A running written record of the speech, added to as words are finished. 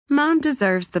Mom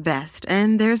deserves the best,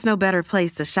 and there's no better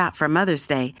place to shop for Mother's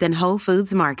Day than Whole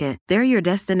Foods Market. They're your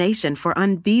destination for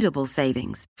unbeatable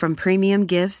savings, from premium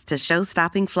gifts to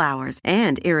show-stopping flowers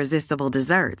and irresistible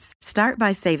desserts. Start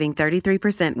by saving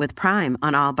 33% with Prime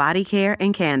on all body care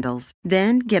and candles.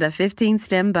 Then get a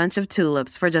 15-stem bunch of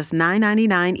tulips for just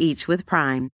 $9.99 each with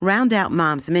Prime. Round out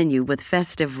Mom's menu with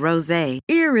festive rosé,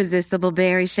 irresistible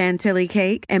berry chantilly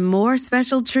cake, and more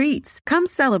special treats. Come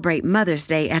celebrate Mother's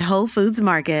Day at Whole Foods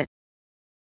Market.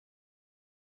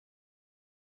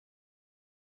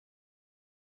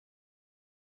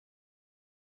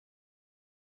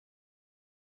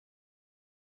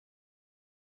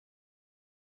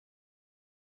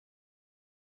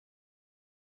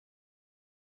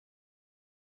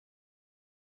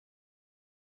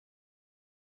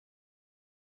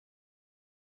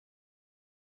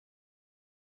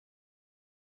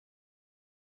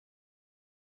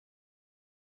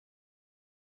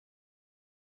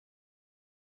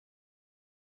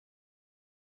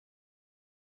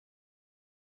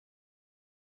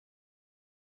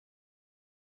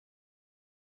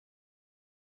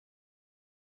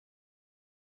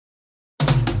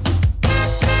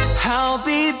 I'll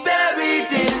be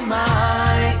buried in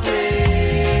my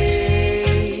grave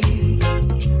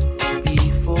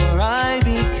before I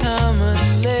become a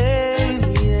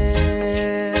slave,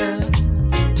 yeah.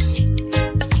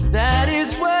 That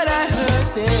is what I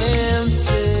heard them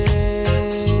say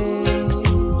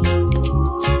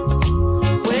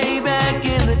way back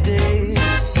in the day.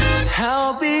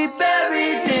 I'll be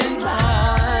buried in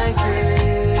my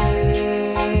grave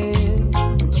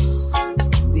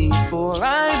before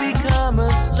I become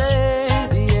a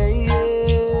slave, yeah,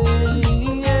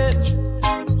 yeah.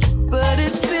 But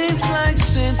it seems like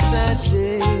since that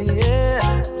day,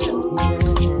 yeah,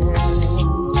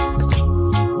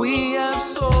 we have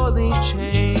sorely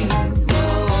changed.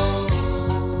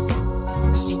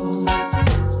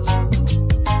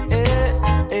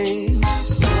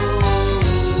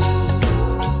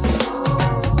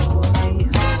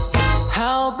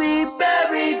 I'll be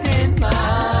buried in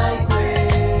my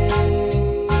grave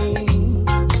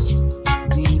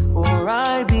before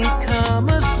I become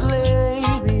a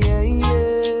slave, yeah,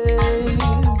 yeah.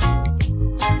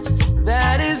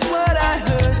 That is what I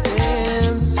heard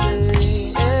them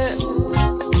say, yeah.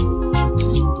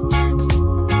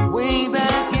 Way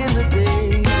back in the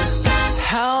day.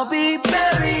 I'll be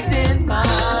buried in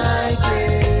my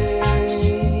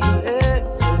grave, yeah,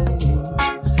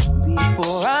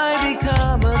 before I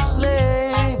become a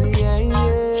slave, yeah, yeah.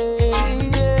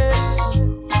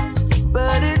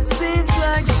 But it seems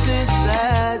like since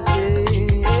that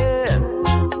day, yeah,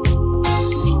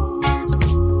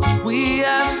 we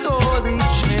have sorely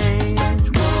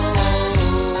changed.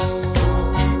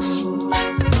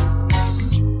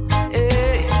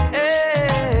 Hey,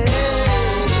 hey.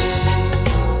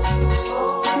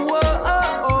 Whoa, oh,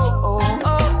 oh, oh,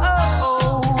 oh,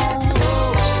 oh,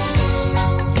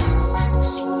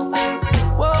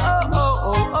 whoa, oh,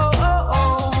 oh, oh, oh,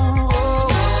 oh.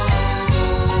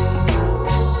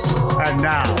 And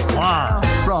now, live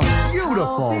from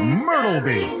beautiful Myrtle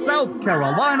Beach, South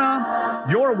Carolina,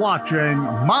 you're watching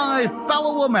My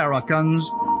Fellow Americans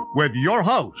with your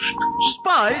host,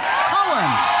 Spike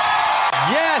Cohen.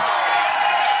 Yes!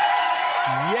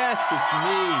 Yes, it's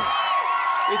me.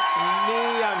 It's me.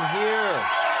 I'm here.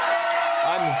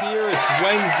 I'm here. It's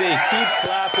Wednesday. Keep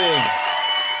clapping.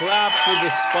 Clap for the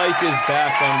Spike is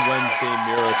back on Wednesday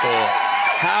Miracle.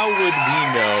 How would we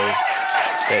know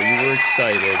that you were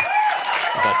excited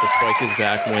about the Spike is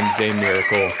back Wednesday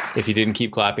Miracle if you didn't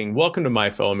keep clapping? Welcome to My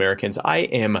Fellow Americans. I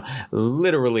am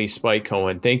literally Spike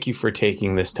Cohen. Thank you for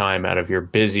taking this time out of your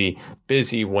busy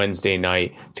Wednesday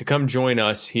night to come join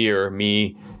us here,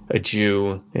 me, a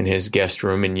Jew in his guest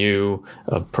room, and you,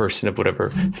 a person of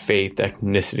whatever faith,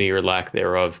 ethnicity, or lack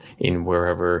thereof in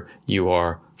wherever you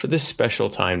are, for this special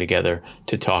time together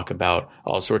to talk about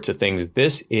all sorts of things.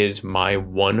 This is my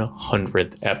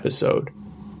 100th episode.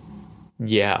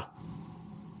 Yeah.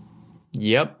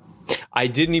 Yep. I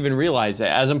didn't even realize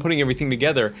that as I'm putting everything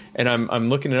together, and I'm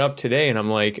looking it up today, and I'm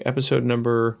like, episode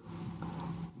number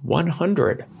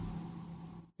 100.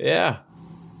 Yeah.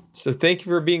 So thank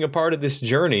you for being a part of this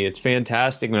journey. It's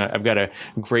fantastic. I've got a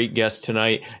great guest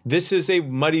tonight. This is a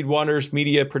Muddied Waters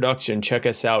Media production. Check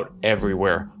us out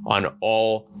everywhere on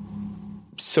all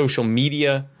social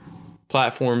media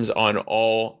platforms, on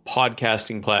all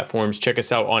podcasting platforms. Check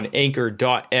us out on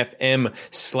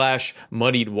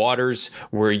anchor.fm/muddied waters,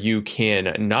 where you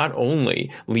can not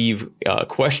only leave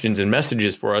questions and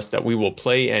messages for us that we will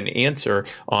play and answer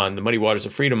on the Muddy Waters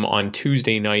of Freedom on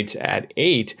Tuesday nights at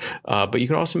 8, but you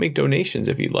can also make donations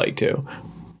if you'd like to.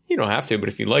 You don't have to, but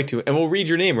if you'd like to, and we'll read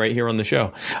your name right here on the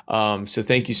show. So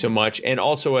thank you so much. And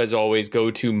also, as always,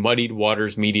 go to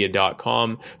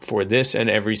muddiedwatersmedia.com for this and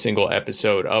every single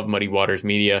episode of Muddy Waters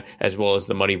Media, as well as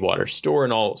the Muddy Waters store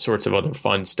and all sorts of other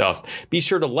fun stuff. Be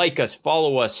sure to like us,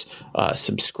 follow us,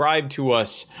 subscribe to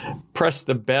us, press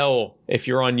the bell. If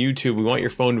you're on YouTube, we want your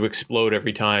phone to explode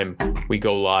every time we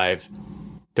go live.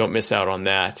 Don't miss out on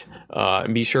that.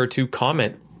 And be sure to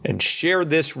comment and share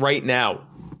this right now.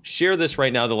 Share this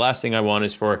right now. The last thing I want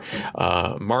is for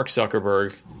Mark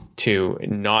Zuckerberg to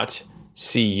not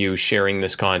see you sharing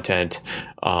this content.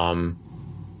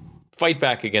 Fight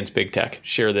back against big tech.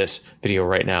 Share this video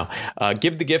right now.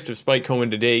 Give the gift of Spike Cohen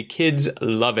today. Kids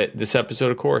love it. This episode,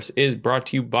 of course, is brought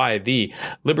to you by the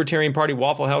Libertarian Party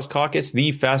Waffle House Caucus, the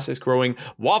fastest growing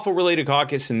waffle-related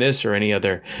caucus in this or any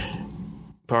other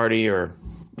party or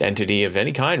entity of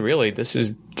any kind, really. This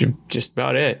is just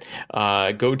about it.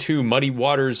 Go to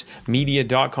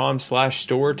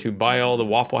muddywatersmedia.com/store to buy all the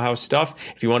Waffle House stuff.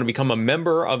 If you want to become a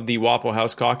member of the Waffle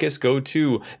House Caucus, go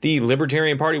to the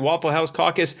Libertarian Party Waffle House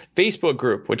Caucus Facebook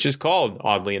group, which is called,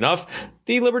 oddly enough,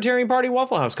 the Libertarian Party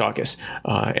Waffle House Caucus,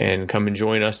 and come and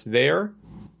join us there.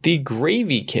 The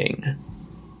Gravy King,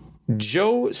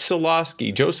 Joe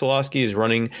Solosky. Joe Solosky is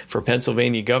running for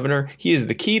Pennsylvania governor. He is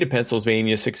the key to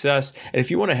Pennsylvania's success. And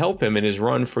if you want to help him in his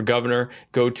run for governor,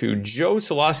 go to Joe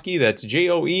Solosky. That's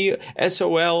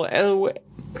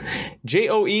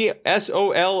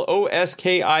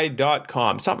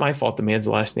JoeSolosky.com. It's not my fault. The man's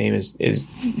last name is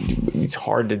it's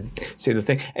hard to say the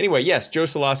thing. Anyway, yes,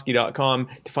 JoeSolosky.com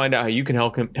to find out how you can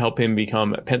help him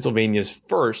become Pennsylvania's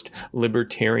first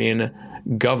libertarian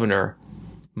governor.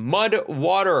 Mud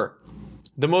Water,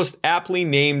 the most aptly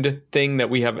named thing that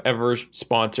we have ever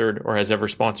sponsored or has ever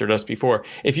sponsored us before.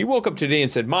 If you woke up today and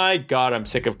said, my God, I'm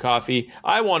sick of coffee,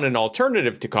 I want an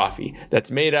alternative to coffee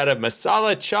that's made out of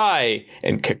masala chai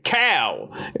and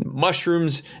cacao and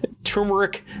mushrooms,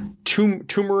 turmeric,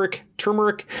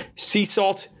 sea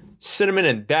salt, cinnamon,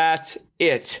 and that's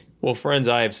it. Well, friends,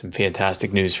 I have some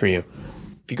fantastic news for you.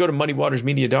 If you go to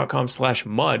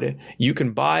muddywatersmedia.com/mud, you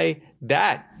can buy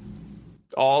that.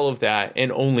 All of that and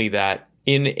only that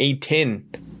in a tin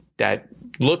that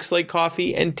looks like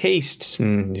coffee and tastes.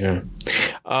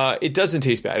 It doesn't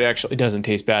taste bad. It actually doesn't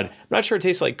taste bad. I'm not sure it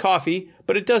tastes like coffee,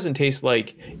 but it doesn't taste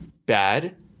like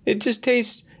bad. It just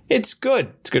tastes, it's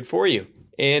good. It's good for you.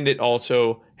 And it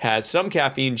also has some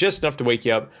caffeine, just enough to wake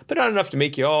you up, but not enough to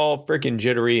make you all freaking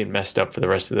jittery and messed up for the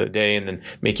rest of the day and then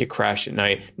make you crash at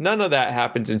night. None of that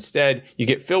happens. Instead, you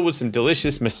get filled with some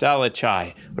delicious masala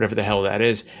chai, whatever the hell that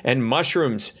is, and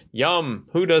mushrooms. Yum.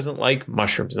 Who doesn't like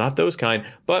mushrooms? Not those kind,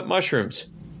 but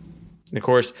mushrooms. And of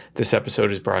course, this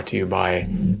episode is brought to you by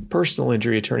personal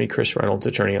injury attorney Chris Reynolds,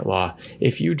 attorney at law.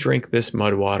 If you drink this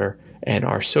mud water and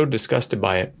are so disgusted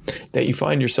by it that you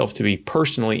find yourself to be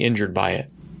personally injured by it,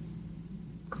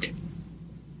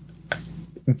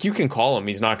 you can call him.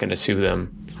 He's not going to sue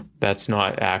them. That's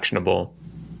not actionable.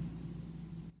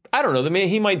 I don't know.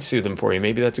 He might sue them for you.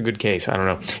 Maybe that's a good case. I don't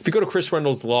know. If you go to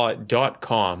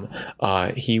chrisreynoldslaw.com,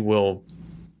 he will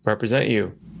represent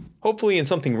you. Hopefully in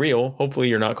something real. Hopefully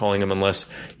you're not calling him unless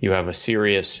you have a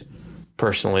serious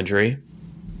personal injury.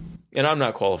 And I'm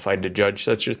not qualified to judge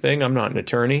such a thing. I'm not an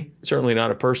attorney. Certainly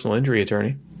not a personal injury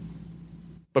attorney.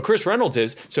 But Chris Reynolds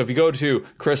is. So if you go to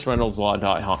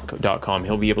chrisreynoldslaw.com,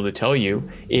 he'll be able to tell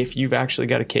you if you've actually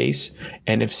got a case,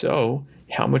 and if so,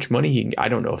 how much money I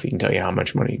don't know if he can tell you how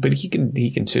much money, but he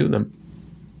can sue them.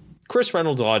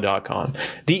 chrisreynoldslaw.com.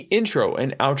 The intro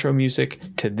and outro music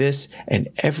to this and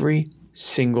every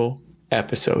single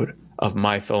episode of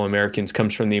My Fellow Americans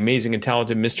comes from the amazing and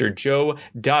talented Mr. Joe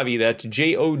Davi. That's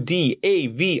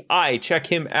Jodavi. Check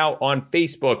him out on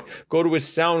Facebook. Go to his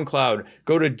SoundCloud.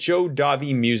 Go to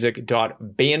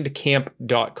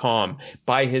joedavimusic.bandcamp.com.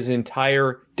 Buy his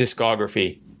entire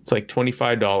discography. It's like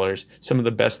 $25. Some of the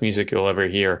best music you'll ever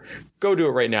hear. Go do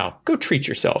it right now. Go treat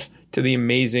yourself to the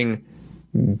amazing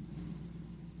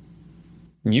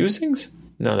musings?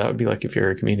 No, that would be like if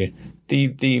you're a comedian.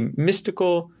 The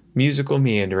mystical musical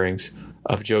meanderings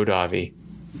of Joe Davi.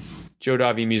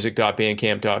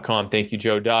 joedavimusic.bandcamp.com. Thank you,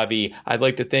 Joe Davi. I'd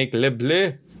like to thank Le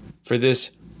Bleu for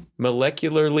this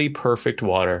molecularly perfect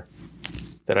water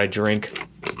that I drink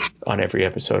on every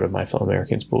episode of My Fellow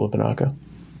Americans, Bula Banaka.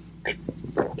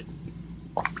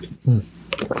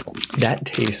 That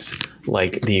tastes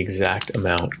like the exact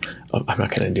amount of... I'm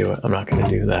not going to do it. I'm not going to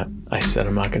do that. I said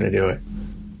I'm not going to do it.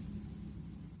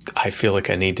 I feel like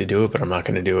I need to do it, but I'm not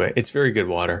going to do it. It's very good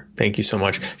water. Thank you so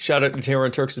much. Shout out to Tara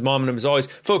and Turks' mom, and as always,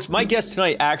 folks, my guest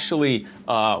tonight actually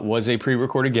was a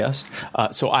pre-recorded guest.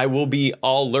 So I will be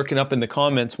all lurking up in the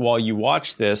comments while you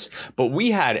watch this. But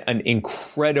we had an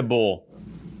incredible,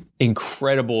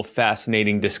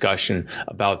 fascinating discussion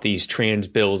about these trans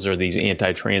bills or these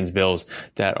anti-trans bills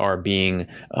that are being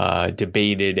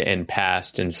debated and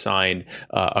passed and signed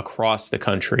across the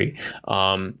country.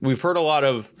 We've heard a lot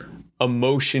of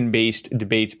emotion-based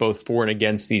debates both for and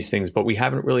against these things, but we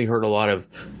haven't really heard a lot of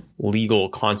legal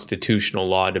constitutional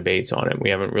law debates on it. We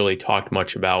haven't really talked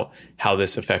much about how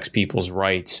this affects people's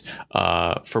rights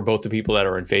for both the people that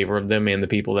are in favor of them and the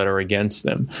people that are against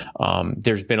them.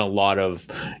 There's been a lot of,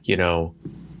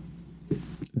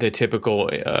 the typical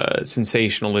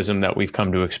sensationalism that we've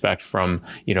come to expect from,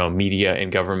 media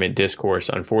and government discourse,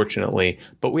 unfortunately.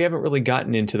 But we haven't really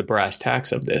gotten into the brass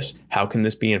tacks of this. How can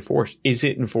this be enforced? Is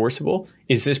it enforceable?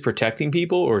 Is this protecting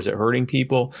people or is it hurting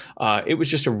people? It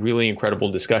was just a really incredible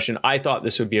discussion. I thought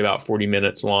this would be about 40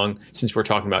 minutes long since we're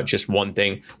talking about just one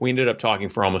thing. We ended up talking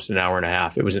for almost an hour and a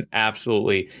half. It was an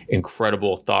absolutely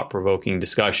incredible, thought-provoking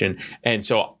discussion. And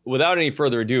so without any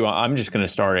further ado, I'm just going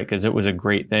to start it because it was a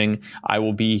great thing. I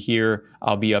will be here.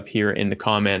 I'll be up here in the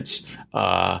comments,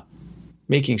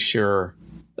 making sure,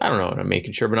 I don't know what I'm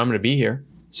making sure, but I'm going to be here.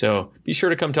 So be sure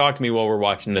to come talk to me while we're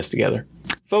watching this together.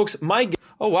 Folks,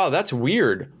 oh, wow, that's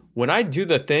weird. When I do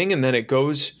the thing and then it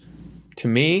goes to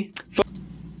me.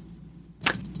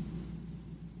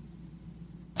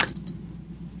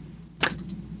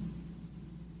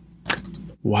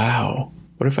 Wow.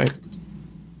 What if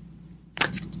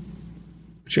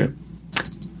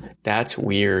that's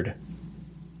weird.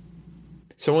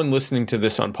 Someone listening to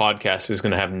this on podcast is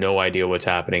going to have no idea what's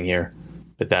happening here,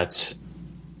 but that's,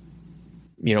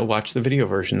 watch the video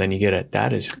version, then you get it.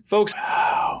 That is, folks.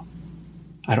 Wow.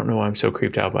 I don't know why I'm so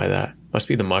creeped out by that. Must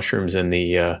be the mushrooms in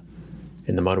the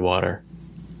mud water.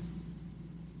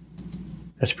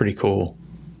 That's pretty cool.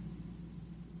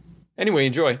 Anyway,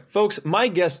 enjoy. Folks, my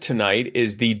guest tonight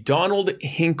is the Donald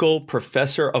Hinkle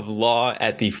Professor of Law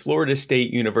at the Florida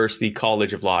State University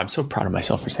College of Law. I'm so proud of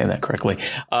myself for saying that correctly.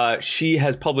 She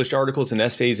has published articles and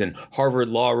essays in Harvard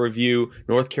Law Review,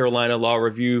 North Carolina Law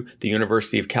Review, the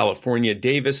University of California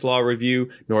Davis Law Review,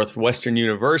 Northwestern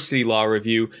University Law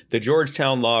Review, the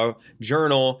Georgetown Law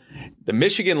Journal, the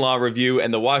Michigan Law Review,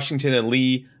 and the Washington and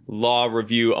Lee Law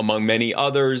Review, among many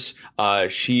others.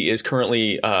 She is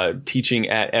currently teaching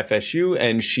at FSU,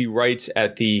 and she writes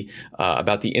at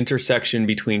about the intersection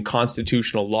between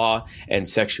constitutional law and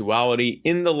sexuality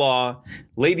in the law.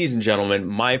 Ladies and gentlemen,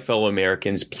 my fellow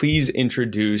Americans, please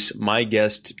introduce my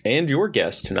guest and your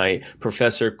guest tonight,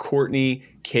 Professor Courtney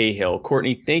Cahill.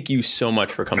 Courtney, thank you so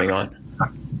much for coming on.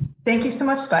 Thank you so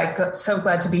much, Spike. So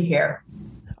glad to be here.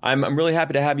 I'm really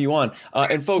happy to have you on.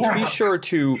 And folks, be sure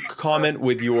to comment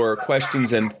with your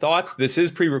questions and thoughts. This is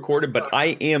pre-recorded, but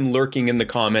I am lurking in the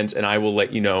comments, and I will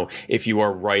let you know if you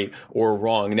are right or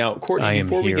wrong. Now, Courtney,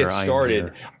 before we get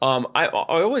started, I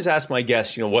always ask my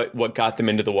guests, what got them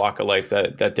into the walk of life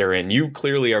that they're in. You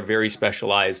clearly are very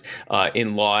specialized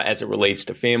in law as it relates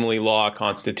to family law,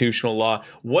 constitutional law.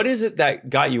 What is it that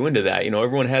got you into that?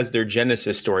 Everyone has their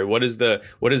genesis story. What is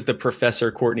the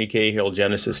Professor Courtney Cahill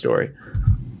genesis story?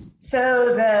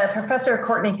 So the Professor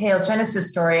Courtney Cahill genesis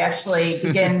story actually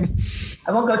begins,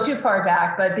 I won't go too far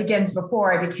back, but begins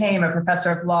before I became a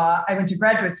professor of law. I went to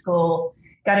graduate school,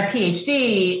 got a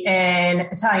PhD in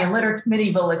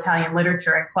medieval Italian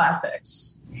literature and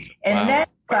classics. And then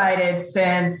decided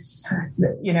since,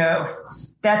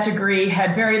 that degree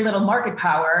had very little market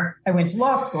power, I went to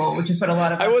law school, which is what a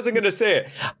lot of us... I wasn't going to say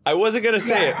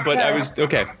it, but I was...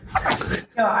 Okay.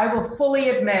 No, I will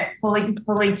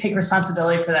fully take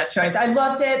responsibility for that choice. I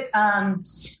loved it.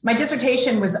 My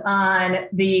dissertation was on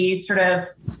the sort of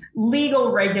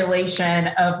legal regulation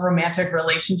of romantic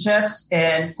relationships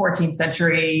in 14th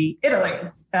century Italy.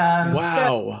 Wow.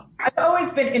 So I've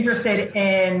always been interested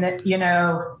in,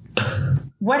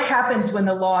 what happens when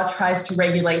the law tries to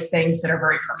regulate things that are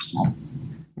very personal.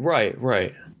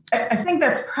 Right. I think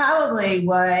that's probably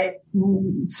what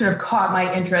sort of caught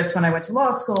my interest when I went to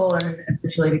law school and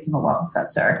eventually became a law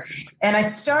professor. And I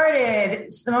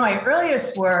started some of my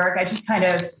earliest work, I just kind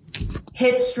of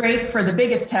hit straight for the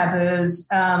biggest taboos,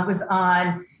 was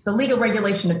on the legal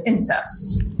regulation of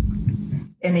incest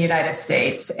in the United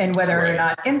States and whether or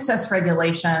not incest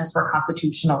regulations were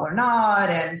constitutional or not.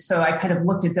 And so I kind of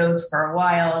looked at those for a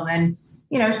while and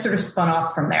then, sort of spun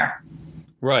off from there.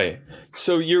 Right.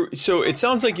 So it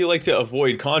sounds like you like to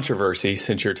avoid controversy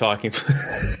since you're talking.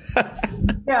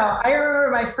 No, I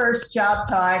remember my first job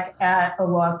talk at a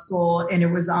law school, and it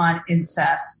was on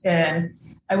incest. And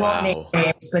I won't name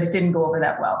names, but it didn't go over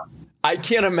that well. I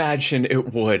can't imagine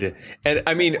it would. And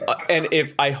I mean,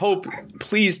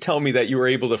 please tell me that you were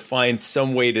able to find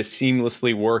some way to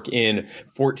seamlessly work in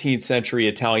 14th century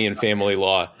Italian family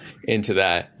law into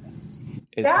that.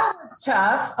 That was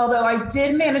tough, although I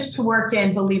did manage to work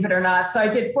in, believe it or not. So I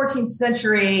did 14th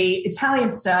century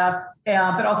Italian stuff,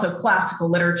 but also classical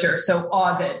literature. So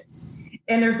Ovid.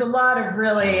 And there's a lot of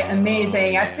really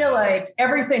amazing, I feel like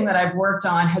everything that I've worked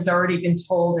on has already been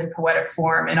told in poetic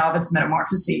form in Ovid's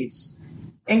Metamorphoses,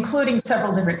 including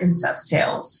several different incest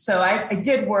tales. So I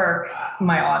did work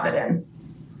my Ovid in.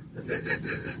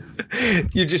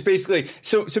 You just basically,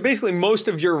 so basically most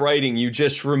of your writing, you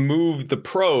just remove the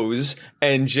prose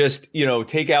and just,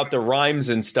 take out the rhymes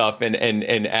and stuff and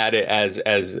add it as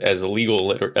a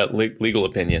legal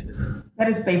opinion. That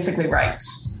is basically right.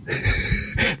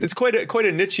 It's quite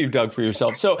a niche you've dug for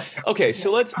yourself. So, okay,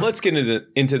 so let's get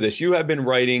into this. You have been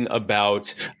writing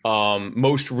about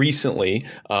most recently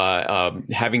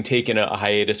having taken a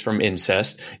hiatus from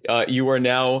incest. You are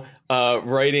now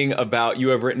you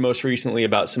have written most recently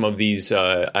about some of these,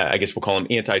 I guess we'll call them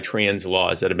anti-trans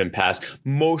laws that have been passed,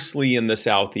 mostly in the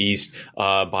Southeast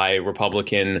by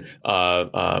Republican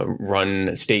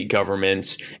run state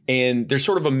governments. And there's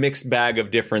sort of a mixed bag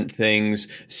of different things.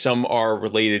 Some are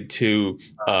related to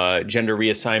gender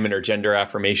reassignment or gender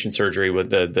affirmation surgery with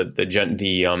that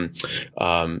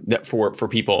for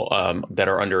people that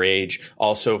are underage,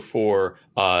 also for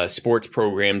sports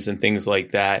programs and things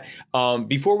like that.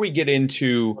 Before we get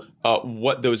into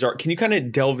what those are, can you kind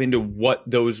of delve into what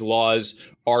those laws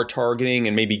are targeting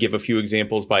and maybe give a few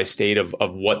examples by state of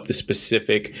what the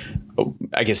specific,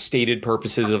 I guess, stated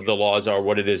purposes of the laws are,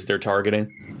 what it is they're targeting?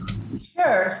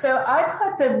 Sure. So I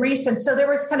put so there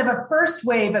was kind of a first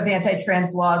wave of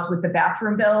anti-trans laws with the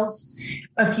bathroom bills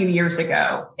a few years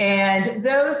ago. And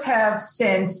those have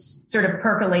since sort of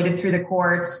percolated through the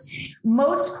courts.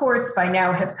 Most courts by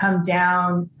now have come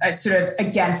down sort of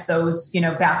against those,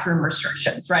 bathroom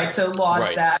restrictions, right? So laws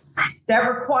that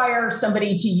require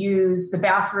somebody to use the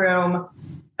bathroom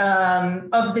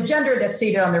of the gender that's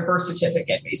stated on their birth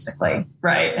certificate, basically,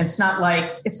 right? It's not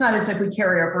as if we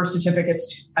carry our birth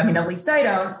certificates. At least I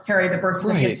don't carry the birth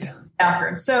certificates to the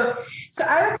bathroom. So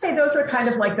I would say those are kind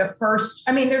of like the first.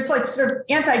 There's like sort of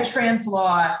anti-trans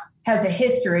law has a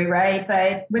history, right?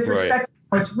 But with respect to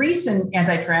most recent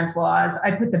anti-trans laws,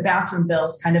 I put the bathroom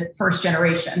bills kind of first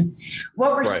generation.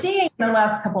 What we're seeing in the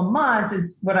last couple of months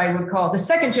is what I would call the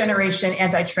second generation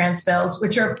anti-trans bills,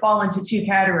 which fall into two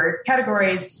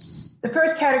categories. The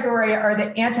first category are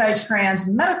the anti-trans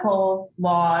medical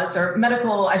laws, or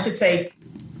medical, I should say,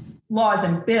 laws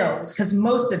and bills, because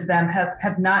most of them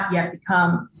have not yet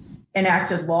become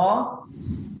enacted law.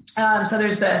 So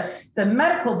there's the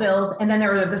medical bills, and then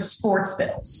there are the sports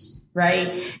bills.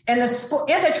 Right. And the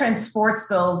anti-trans sports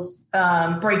bills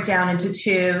break down into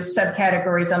two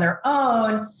subcategories on their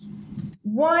own.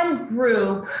 One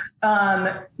group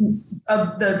of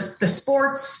the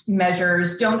sports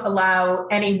measures don't allow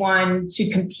anyone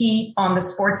to compete on the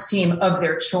sports team of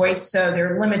their choice. So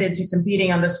they're limited to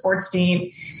competing on the sports team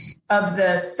of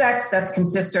the sex that's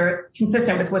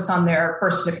consistent with what's on their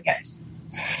birth certificate.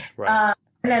 Right.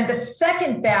 And then the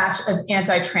second batch of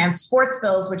anti-trans sports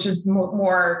bills, which is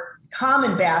more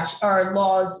common batch, are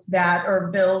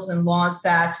bills and laws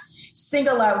that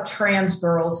single out trans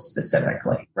girls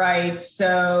specifically, right?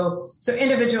 So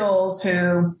individuals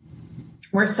who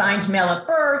were assigned male at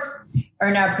birth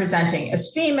are now presenting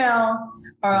as female,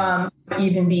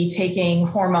 even be taking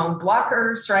hormone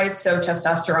blockers, right? So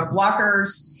testosterone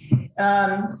blockers.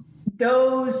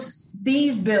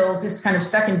 These bills, this kind of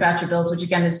second batch of bills, which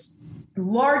again is the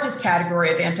largest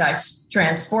category of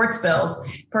anti-trans sports bills,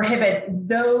 prohibit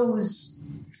those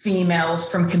females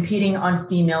from competing on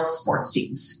female sports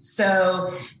teams.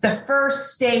 So the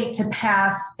first state to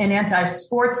pass an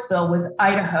anti-sports bill was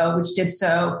Idaho, which did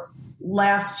so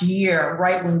last year,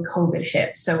 right when COVID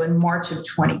hit. So in March of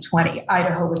 2020,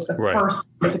 Idaho was the first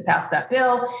to pass that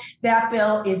bill. That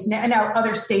bill is now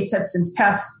other states have since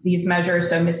passed these measures.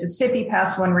 So Mississippi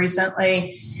passed one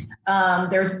recently.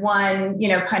 There's one,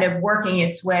 kind of working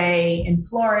its way in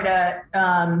Florida.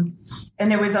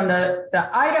 And there was on the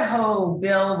Idaho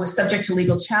bill was subject to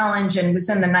legal challenge and was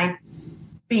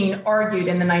being argued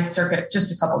in the Ninth Circuit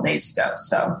just a couple of days ago.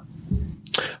 So.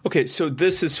 Okay, so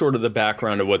this is sort of the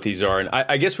background of what these are, and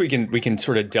I guess we can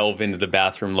sort of delve into the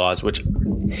bathroom laws, which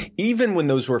even when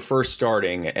those were first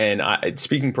starting, and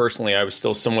speaking personally, I was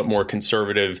still somewhat more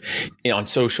conservative on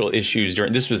social issues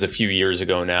this was a few years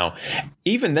ago now.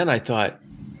 Even then I thought,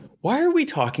 why are we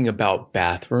talking about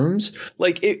bathrooms?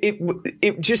 Like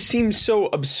it just seems so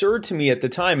absurd to me at the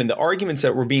time. And the arguments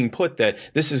that were being put that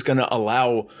this is going to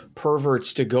allow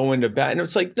perverts to go into and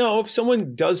it's like, no, if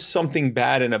someone does something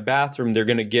bad in a bathroom, they're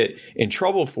going to get in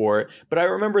trouble for it. But I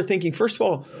remember thinking, first of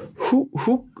all,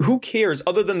 who cares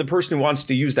other than the person who wants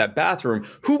to use that bathroom?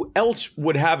 Who else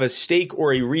would have a stake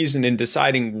or a reason in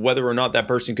deciding whether or not that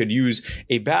person could use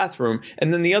a bathroom?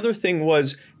 And then the other thing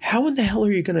was, how in the hell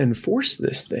are you going to enforce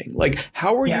this thing? Like,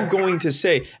 how are you going to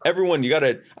say, everyone, you got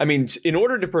to, I mean, in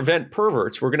order to prevent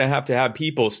perverts, we're going to have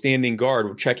people standing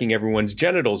guard checking everyone's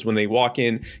genitals when they walk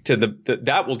in to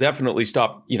that will definitely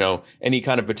stop, any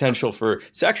kind of potential for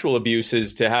sexual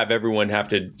abuses, to have everyone have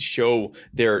to show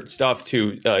their stuff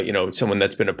to, someone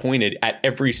that's been appointed at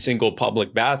every single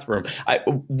public bathroom.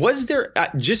 Was there,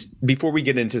 just before we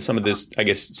get into some of this, I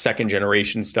guess, second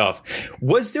generation stuff,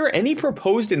 was there any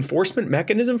proposed enforcement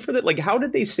mechanism for that? Like, how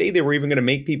did they say they were even going to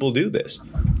make people do this?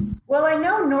 Well, I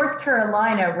know North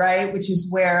Carolina, right, which is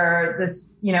where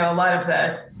this, a lot of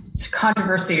the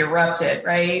controversy erupted,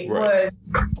 right? Was,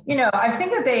 I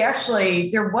think that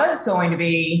there was going to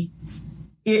be,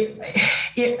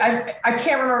 I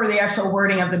can't remember the actual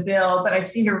wording of the bill, but I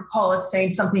seem to recall it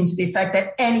saying something to the effect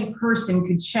that any person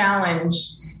could challenge.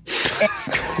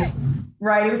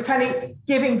 Right. It was kind of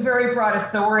giving very broad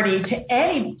authority to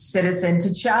any citizen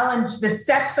to challenge the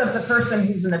sex of the person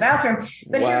who's in the bathroom.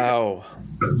 But wow.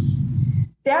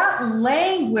 That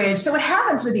language. So what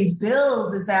happens with these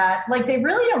bills is that, like, they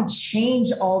really don't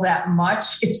change all that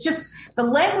much. It's just the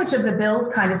language of the bills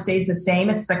kind of stays the same.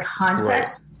 It's the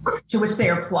context to which they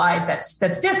are applied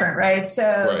that's different. Right.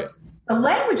 So the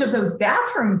language of those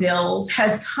bathroom bills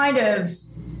has kind of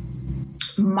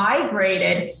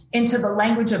migrated into the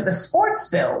language of the sports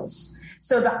bills.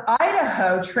 So the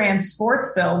Idaho trans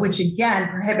sports bill, which again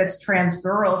prohibits trans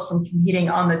girls from competing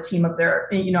on the team of their,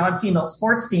 on female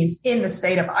sports teams in the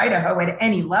state of Idaho at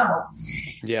any level,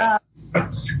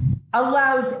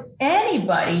 allows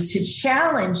anybody to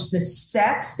challenge the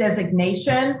sex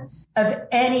designation of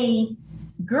any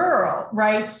girl,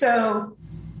 right? So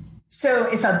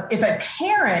if a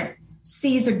parent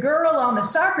sees a girl on the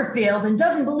soccer field and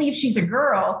doesn't believe she's a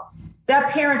girl,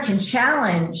 that parent can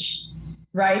challenge,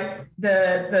 right,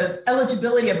 the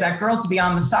eligibility of that girl to be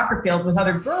on the soccer field with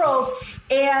other girls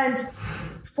and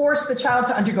force the child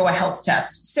to undergo a health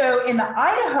test. So in the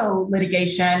Idaho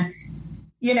litigation,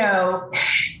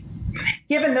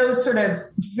 given those sort of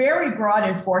very broad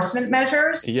enforcement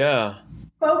measures,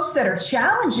 folks that are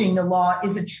challenging the law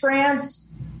is a trans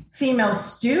female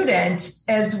student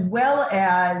as well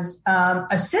as a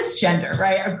cisgender,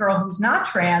 right? A girl who's not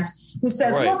trans, who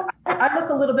says, look, I look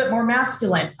a little bit more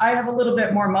masculine. I have a little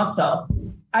bit more muscle.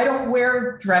 I don't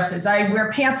wear dresses. I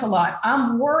wear pants a lot.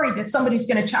 I'm worried that somebody's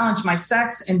going to challenge my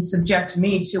sex and subject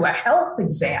me to a health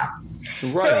exam.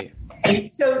 Right.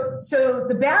 So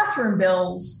the bathroom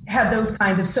bills have those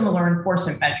kinds of similar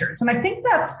enforcement measures. And I think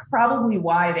that's probably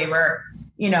why they were,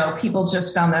 people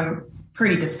just found them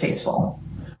pretty distasteful.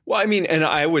 Well, I mean, and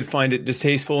I would find it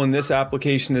distasteful in this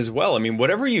application as well. I mean,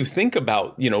 whatever you think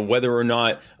about, whether or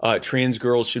not trans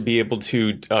girls should be able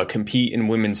to compete in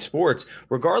women's sports,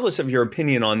 regardless of your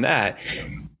opinion on that,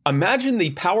 imagine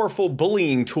the powerful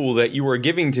bullying tool that you are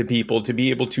giving to people to be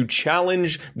able to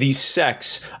challenge the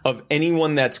sex of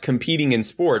anyone that's competing in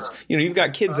sports. You've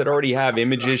got kids that already have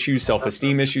image issues,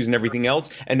 self-esteem issues, and everything else.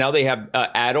 And now they have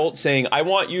adults saying, I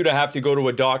want you to have to go to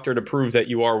a doctor to prove that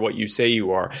you are what you say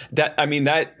you are.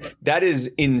 That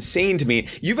is insane to me.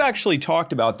 You've actually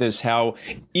talked about this, how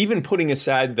even putting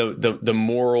aside the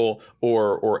moral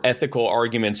or ethical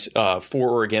arguments for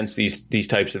or against these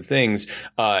types of things,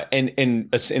 and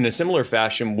in a similar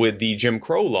fashion with the Jim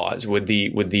Crow laws, with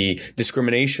the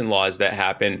discrimination laws that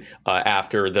happened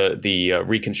after the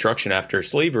Reconstruction, after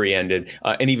slavery ended,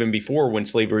 and even before, when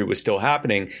slavery was still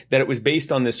happening, that it was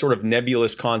based on this sort of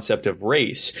nebulous concept of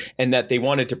race, and that they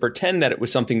wanted to pretend that it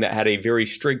was something that had a very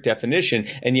strict definition,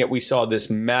 and yet we saw this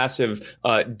massive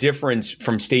difference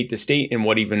from state to state in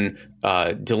what even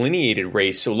delineated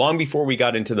race. So long before we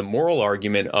got into the moral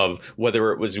argument of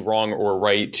whether it was wrong or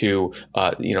right to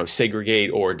segregate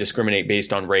or discriminate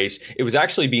based on race, it was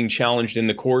actually being challenged in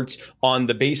the courts on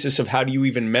the basis of how do you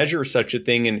even measure such a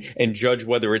thing and judge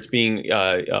whether it's being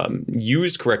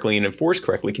used correctly and enforced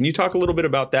correctly. Can you talk a little bit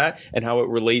about that and how it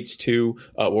relates to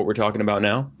what we're talking about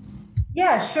now?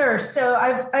 Yeah, sure. So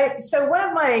so one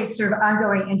of my sort of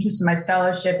ongoing interests in my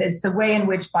scholarship is the way in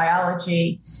which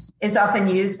biology is often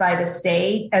used by the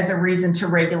state as a reason to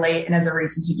regulate and as a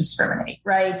reason to discriminate,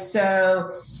 right? So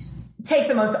take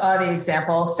the most obvious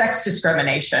example, sex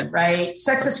discrimination, right?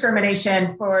 Sex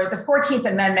discrimination for the 14th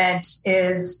Amendment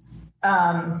is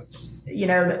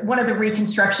one of the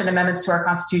Reconstruction amendments to our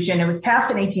Constitution. It was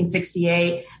passed in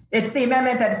 1868. It's the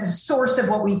amendment that is a source of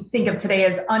what we think of today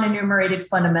as unenumerated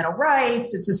fundamental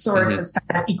rights. It's a source of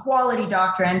kind of equality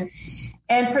doctrine.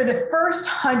 And for the first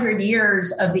 100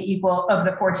 years of the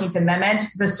 14th Amendment,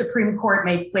 the Supreme Court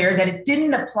made clear that it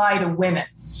didn't apply to women,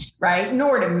 right,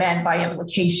 nor to men by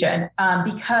implication,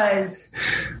 because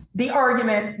the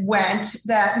argument went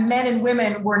that men and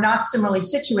women were not similarly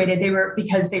situated. They were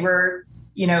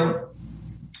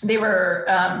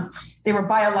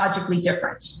biologically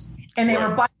different. And they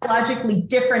were biologically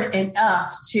different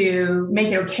enough to make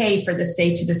it okay for the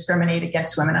state to discriminate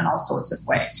against women in all sorts of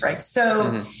ways, right?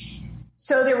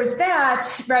 So there was that,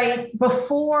 right,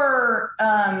 before,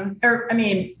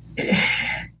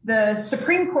 the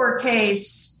Supreme Court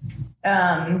case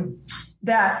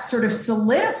that sort of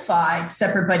solidified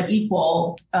separate but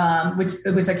equal, which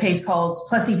it was a case called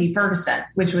Plessy v. Ferguson,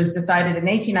 which was decided in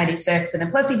 1896. And in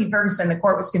Plessy v. Ferguson, the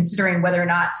court was considering whether or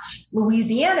not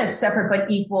Louisiana's separate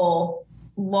but equal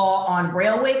law on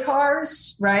railway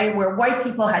cars, right, where white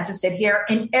people had to sit here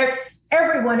and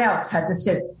everyone else had to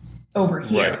sit over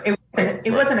here. Right.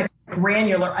 It wasn't a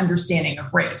granular understanding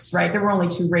of race, right? There were only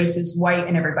two races, white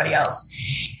and everybody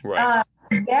else. Right.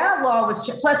 That law was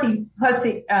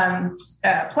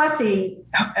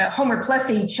Homer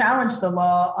Plessy challenged the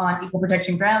law on equal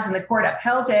protection grounds, and the court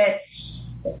upheld it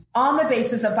on the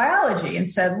basis of biology and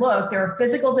said, look, there are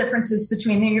physical differences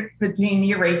between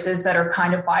the races that are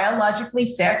kind of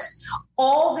biologically fixed.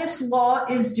 All this law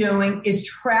is doing is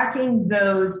tracking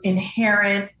those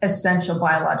inherent essential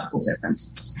biological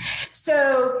differences.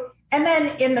 So, and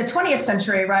then in the 20th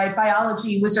century, right,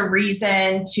 biology was a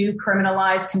reason to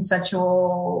criminalize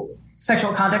consensual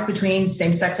sexual conduct between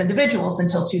same-sex individuals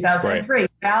until 2003. Right.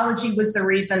 Biology was the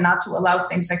reason not to allow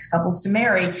same-sex couples to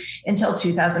marry until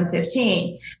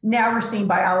 2015. Now we're seeing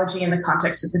biology in the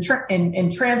context of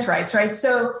in trans rights, right?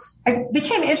 So I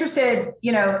became interested,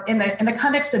 in the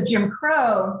context of Jim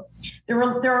Crow. There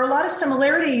are a lot of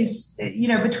similarities,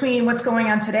 between what's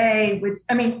going on today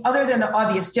other than the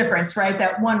obvious difference, right?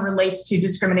 That one relates to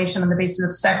discrimination on the basis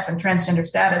of sex and transgender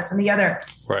status, and the other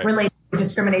relates to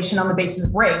discrimination on the basis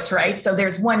of race, right? So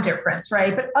there's one difference,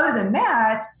 right? But other than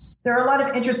that, there are a lot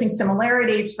of interesting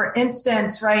similarities. For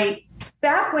instance, right,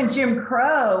 back when Jim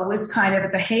Crow was kind of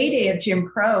at the heyday of Jim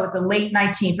Crow, at the late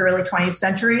 19th, early 20th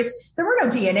centuries, there were no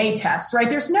DNA tests, right?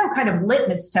 There's no kind of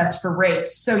litmus test for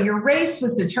race. So your race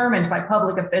was determined by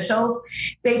public officials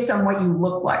based on what you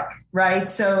look like, right?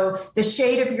 So the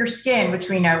shade of your skin, which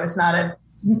we know is not an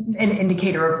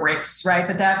indicator of race, right?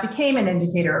 But that became an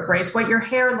indicator of race. What your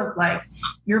hair looked like,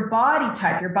 your body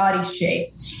type, your body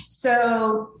shape.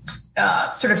 So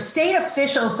sort of state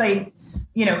officials say,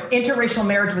 interracial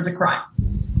marriage was a crime,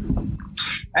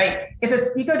 right? If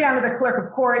you go down to the clerk of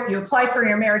court, you apply for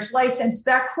your marriage license,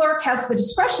 that clerk has the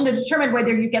discretion to determine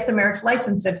whether you get the marriage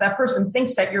license. If that person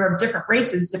thinks that you're of different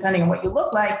races, depending on what you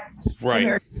look like,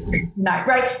 right?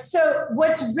 So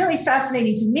what's really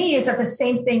fascinating to me is that the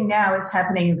same thing now is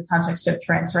happening in the context of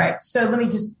trans rights. So let me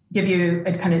just give you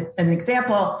an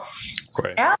example.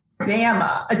 Great.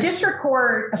 Alabama, a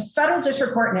federal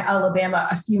district court in Alabama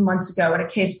a few months ago in a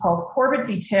case called Corbett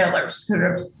v. Taylor sort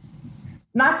of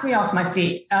knocked me off my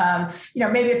feet.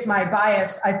 Maybe it's my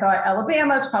bias. I thought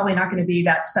Alabama is probably not going to be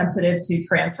that sensitive to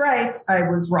trans rights. I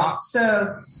was wrong.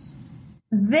 So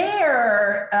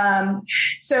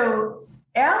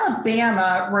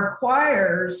Alabama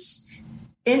requires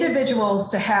individuals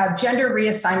to have gender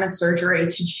reassignment surgery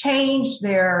to change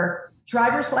their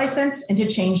driver's license and to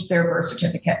change their birth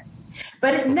certificate.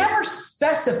 But it never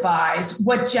specifies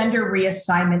what gender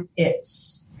reassignment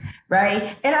is,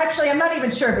 right? And actually, I'm not even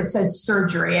sure if it says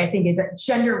surgery. I think it's a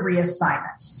gender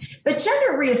reassignment. But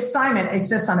gender reassignment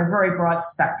exists on a very broad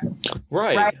spectrum.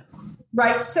 Right.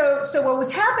 So what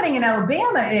was happening in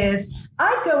Alabama is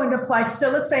I'd go and apply. So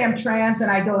let's say I'm trans and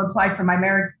I go apply for my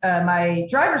my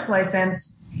driver's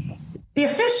license. The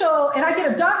official, and I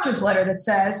get a doctor's letter that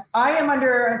says, I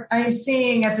am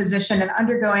seeing a physician and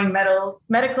undergoing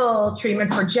medical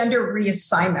treatment for gender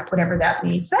reassignment, whatever that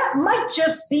means. That might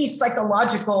just be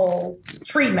psychological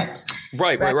treatment.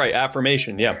 Right.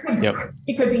 Affirmation. Yeah.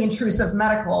 It could be intrusive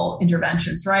medical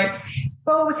interventions, right?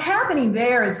 But what was happening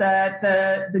there is that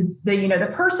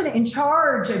the person in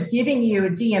charge of giving you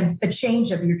a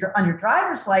change on your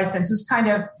driver's license was kind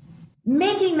of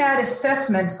making that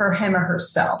assessment for him or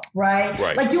herself, right?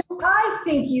 Like, do I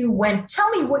think you tell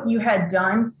me what you had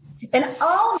done, And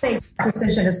I'll make a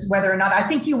decision as to whether or not I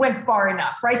think you went far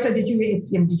enough, right? So did you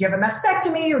have a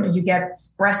mastectomy, or did you get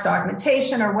breast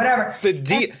augmentation or whatever? The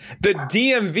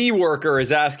DMV worker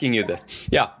is asking you this.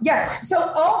 Yeah. Yes. So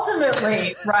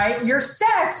ultimately, right, your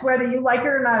sex, whether you like it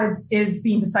or not, is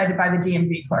being decided by the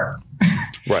DMV clerk.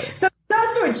 Right. So he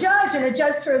goes to a judge, and the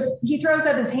judge throws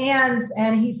up his hands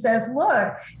and he says,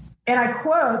 look, and I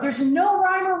quote, there's no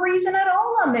rhyme or reason at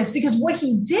all on this, because what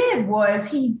he did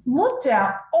was he looked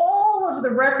at all of the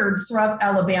records throughout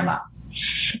Alabama.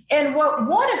 And what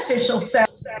one official said.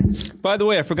 By the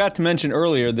way, I forgot to mention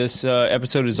earlier, this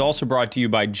episode is also brought to you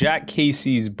by Jack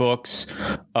Casey's books,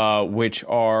 which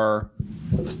are,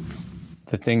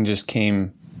 the thing just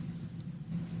came.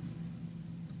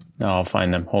 No, I'll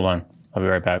find them. Hold on. I'll be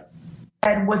right back.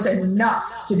 Was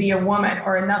enough to be a woman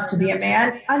or enough to be a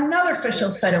man. Another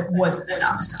official said it wasn't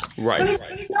enough. Right. So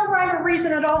there's no rhyme or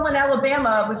reason at all in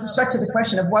Alabama with respect to the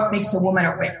question of what makes a woman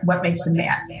or what makes a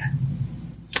man.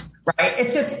 Right.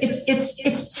 It's just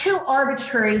it's too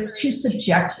arbitrary. It's too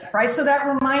subjective. Right. So that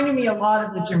reminded me a lot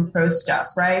of the Jim Crow stuff.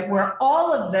 Right. Where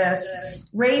all of this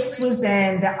race was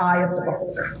in the eye of the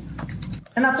beholder.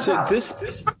 And that's a problem.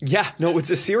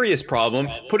 It's a serious problem.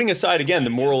 Putting aside, again, the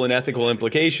moral and ethical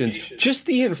implications, just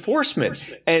the enforcement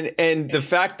and the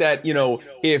fact that,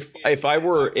 if I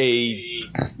were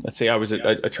let's say I was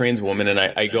a trans woman, and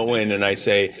I go in and I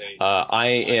say,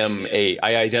 I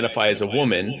identify as a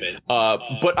woman,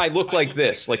 but I look like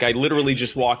this. Like, I literally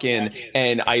just walk in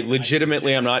and I'm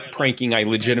not pranking. I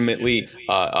legitimately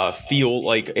feel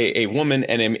like a woman,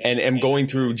 and am going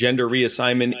through gender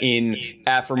reassignment in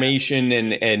affirmation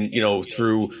and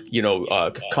through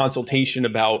consultation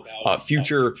about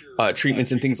future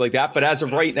treatments and things like that. But as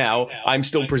of right now, I'm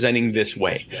still presenting this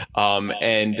way.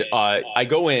 And I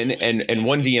go in, and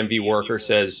one DMV worker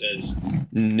says,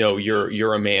 "No,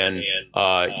 you're a man.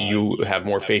 You have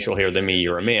more facial hair than me.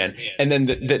 You're a man." And then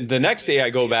the next day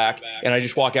I go back, and I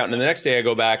just walk out, and the next day I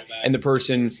go back, and the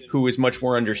person who is much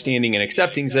more understanding and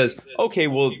accepting says, "Okay,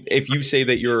 well, if you say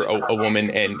that you're a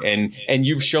woman and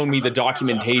you've shown me the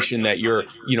documentation that you're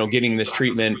getting this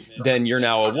treatment, then you're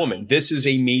now a woman." This is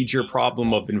a major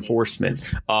problem of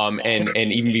enforcement. And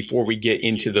even before we get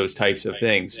into those types of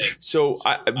things. So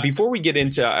before we get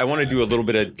into, I want to do a little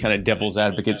bit of kind of devil's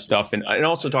advocate stuff and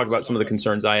also talk about some of the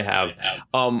concerns I have.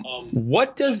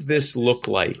 What does this look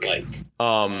like?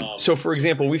 So for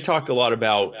example, we've talked a lot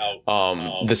about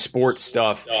the sports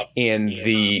stuff and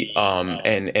the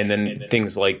and then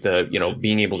things like the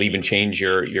being able to even change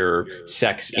your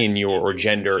sex in or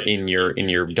gender in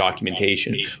your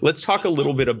documentation. Let's talk a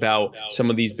little bit about some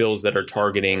of these bills that are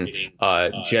targeting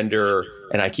gender.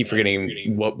 And I keep forgetting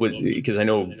because I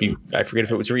forget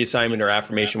if it was reassignment or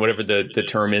affirmation, whatever the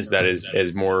term is that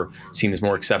is more seen as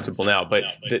more acceptable now. But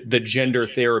the gender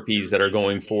therapies that are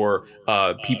going for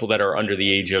people that are under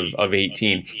the age of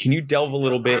 18. Can you delve a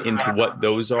little bit into what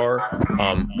those are?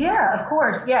 Yeah, of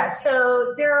course. Yeah.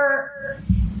 So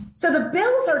So the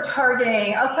bills are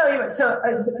targeting, I'll tell you what,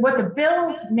 what the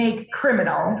bills make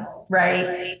criminal,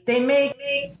 right? They make...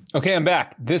 Okay, I'm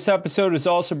back. This episode is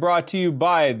also brought to you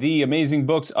by the amazing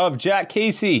books of Jack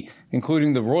Casey,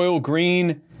 including The Royal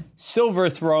Green, Silver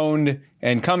Throned,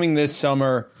 and coming this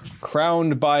summer,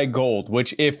 Crowned by Gold,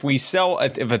 which if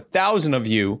 1,000 of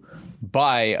you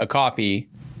buy a copy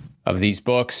of these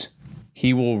books,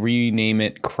 he will rename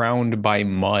it Crowned by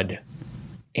Mud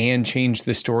and change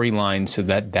the storyline so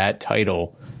that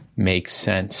title makes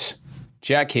sense.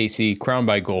 Jack Casey, Crowned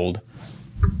by Gold.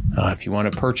 If you want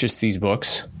to purchase these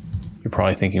books, you're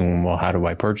probably thinking, well, how do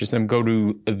I purchase them? Go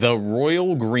to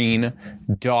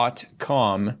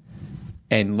theroyalgreen.com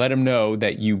and let them know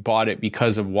that you bought it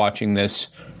because of watching this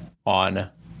on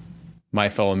My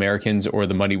Fellow Americans or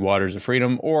The Muddy Waters of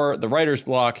Freedom or The Writer's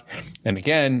Block. And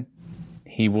again,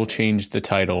 he will change the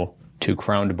title to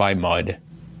Crowned by Mud.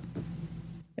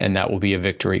 And that will be a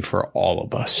victory for all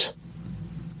of us.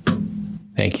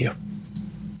 Thank you.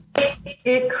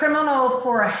 It's criminal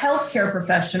for a healthcare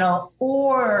professional,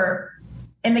 or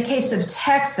in the case of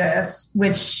Texas,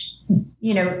 which,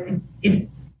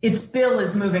 its bill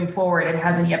is moving forward. It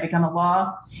hasn't yet become a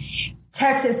law.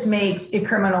 Texas makes it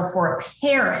criminal for a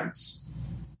parent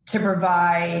to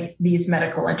provide these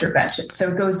medical interventions.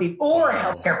 So it goes or a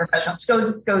healthcare professional. So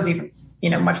it goes even,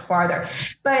 much farther.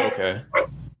 But okay.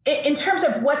 In terms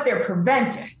of what they're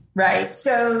preventing, right?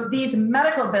 So these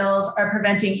medical bills are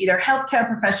preventing either healthcare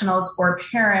professionals or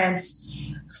parents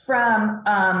from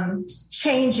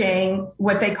changing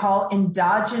what they call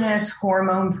endogenous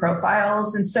hormone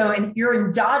profiles. And so your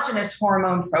endogenous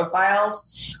hormone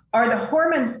profiles are the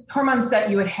hormones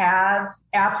that you would have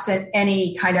absent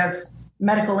any kind of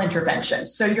medical intervention.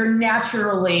 So you're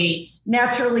naturally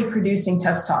producing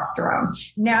testosterone,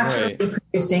 naturally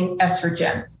producing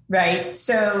estrogen, right?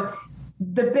 So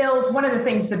the bills, one of the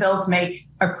things the bills make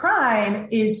a crime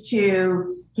is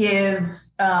to give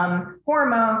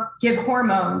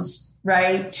hormones,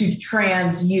 right, to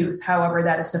trans youth, however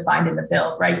that is defined in the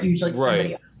bill, right? Usually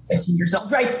somebody 15 years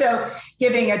old, right? So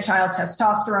giving a child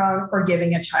testosterone or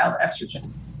giving a child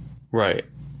estrogen. Right.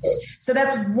 So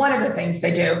that's one of the things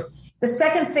they do. The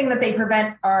second thing that they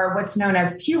prevent are what's known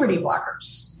as puberty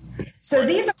blockers. So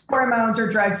these are hormones or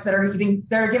drugs that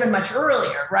are given much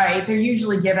earlier, right? They're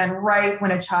usually given right when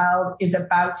a child is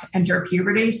about to enter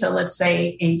puberty. So let's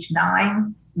say age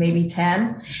 9, maybe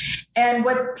 10. And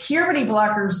what puberty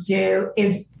blockers do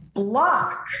is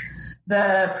block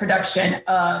the production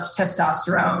of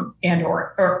testosterone and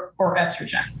or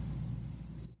estrogen.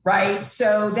 Right.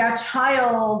 So that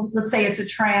child, let's say it's a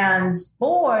trans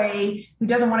boy who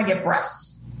doesn't want to get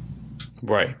breasts.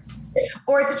 Right.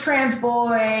 Or it's a trans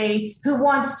boy who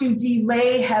wants to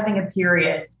delay having a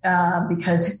period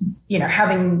because,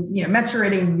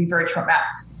 menstruating would be very traumatic,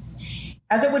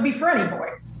 as it would be for any boy.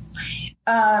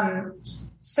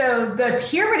 So the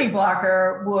puberty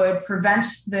blocker would prevent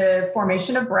the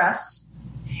formation of breasts.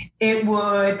 It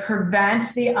would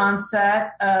prevent the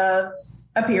onset of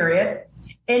a period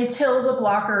until the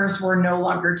blockers were no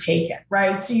longer taken,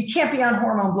 right? So you can't be on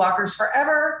hormone blockers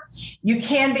forever. You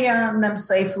can be on them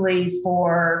safely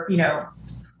for,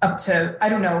 up to, I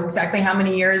don't know exactly how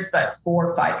many years, but 4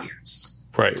 or 5 years.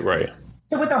 Right.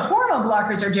 So what the hormone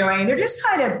blockers are doing, they're just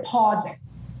kind of pausing,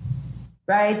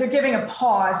 right? They're giving a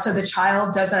pause so the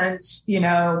child doesn't,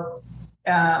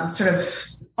 sort of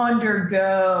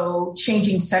undergo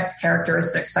changing sex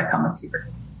characteristics that come with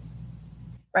puberty.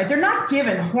 Right. They're not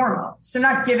given hormones. They're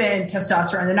not given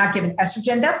testosterone. They're not given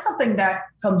estrogen. That's something that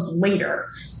comes later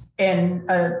in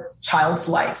a child's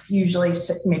life, usually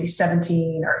maybe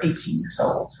 17 or 18 years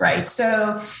old. Right.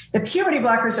 So the puberty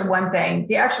blockers are one thing.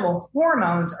 The actual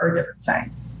hormones are a different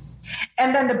thing.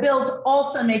 And then the bills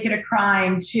also make it a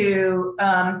crime to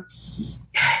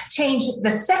change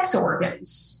the sex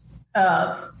organs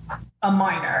of a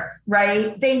minor.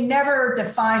 Right. They never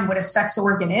define what a sex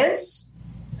organ is.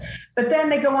 But then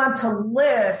they go on to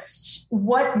list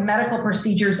what medical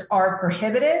procedures are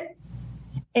prohibited,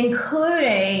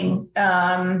 including,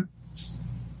 among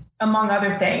other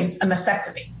things, a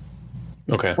mastectomy.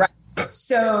 Okay. Right.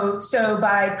 So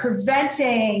by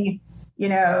preventing,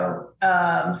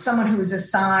 someone who is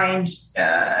assigned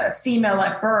female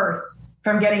at birth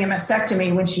from getting a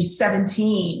mastectomy when she's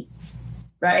 17,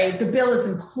 right? The bill is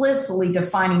implicitly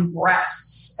defining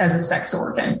breasts as a sex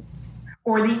organ.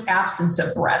 Or the absence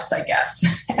of breasts, I guess,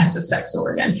 as a sex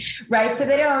organ, right? So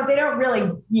they don't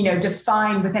really,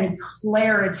 define with any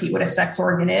clarity what a sex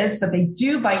organ is, but they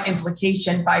do by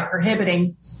implication by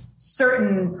prohibiting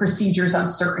certain procedures on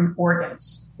certain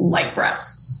organs, like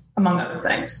breasts, among other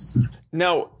things.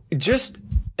 Now,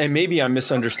 and maybe I'm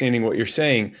misunderstanding what you're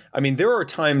saying. I mean, there are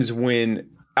times when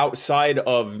outside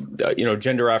of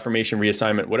gender affirmation,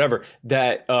 reassignment, whatever,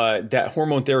 that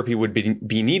hormone therapy would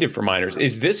be needed for minors.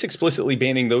 Is this explicitly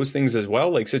banning those things as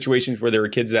well? Like situations where there are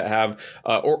kids that have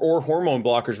or hormone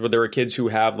blockers where there are kids who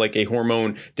have like a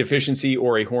hormone deficiency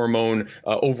or a hormone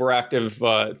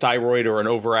overactive thyroid or an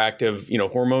overactive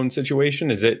hormone situation?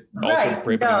 Is it also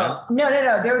prohibiting that?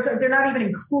 No. They're not even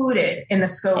included in the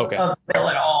scope of the bill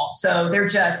at all. So they're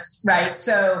just right.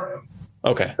 So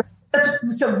okay.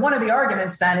 So one of the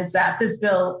arguments then is that this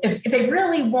bill, if they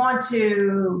really want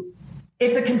to,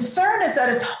 if the concern is that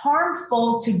it's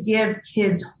harmful to give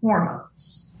kids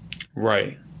hormones,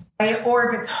 right? Or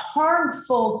if it's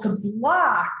harmful to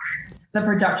block the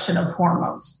production of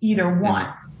hormones, either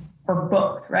one or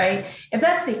both, right? If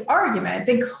that's the argument,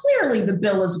 then clearly the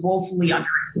bill is woefully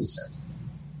under-inclusive.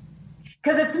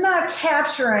 Because it's not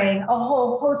capturing a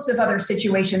whole host of other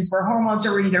situations where hormones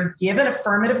are either given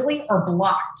affirmatively or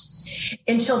blocked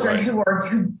in children who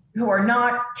are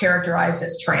not characterized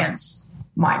as trans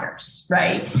minors,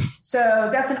 right?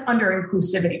 So that's an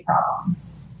under-inclusivity problem.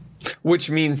 Which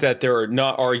means that they're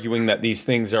not arguing that these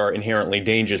things are inherently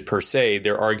dangerous per se.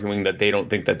 They're arguing that they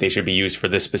don't think that they should be used for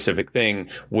this specific thing,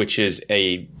 which is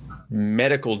a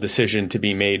medical decision to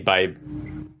be made by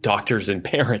doctors and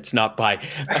parents, not by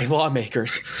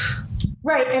lawmakers.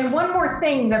 Right. And one more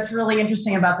thing that's really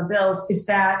interesting about the bills is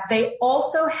that they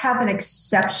also have an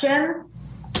exception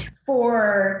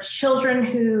for children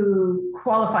who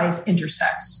qualify as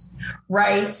intersex.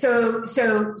 Right. So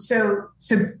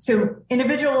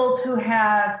individuals who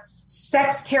have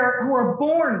who are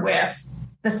born with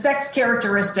the sex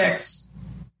characteristics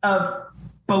of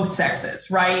both sexes.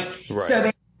 Right. So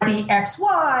they be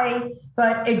XY,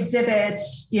 but exhibit,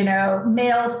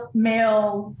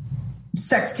 male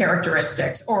sex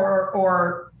characteristics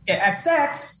or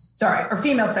XX, or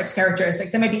female sex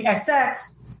characteristics. It may be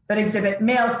XX, but exhibit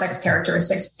male sex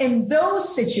characteristics. In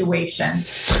those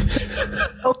situations,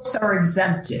 folks are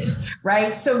exempted,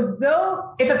 right? So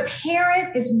if a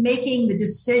parent is making the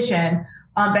decision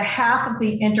on behalf of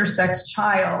the intersex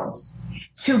child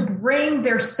to bring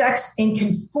their sex in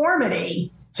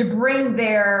conformity, to bring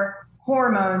their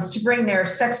hormones, to bring their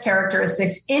sex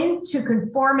characteristics into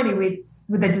conformity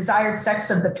with the desired sex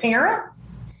of the parent,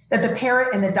 that the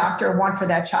parent and the doctor want for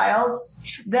that child,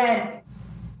 then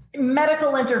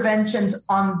medical interventions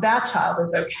on that child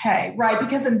is okay, right?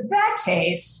 Because in that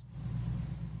case,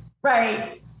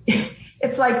 right,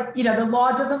 it's like, the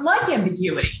law doesn't like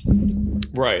ambiguity.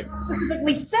 Right. It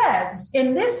specifically says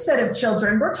in this set of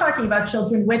children, we're talking about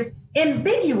children with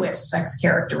ambiguous sex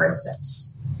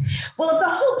characteristics. Well, if the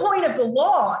whole point of the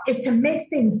law is to make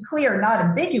things clear, not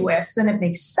ambiguous, then it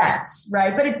makes sense,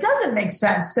 right? But it doesn't make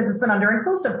sense because it's an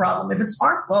under-inclusive problem. If it's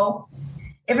harmful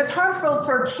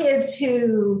for kids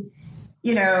who,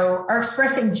 are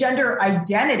expressing gender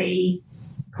identity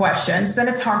questions, then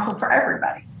it's harmful for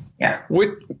everybody. Yeah.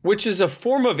 Which is a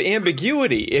form of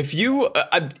ambiguity. If you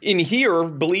in here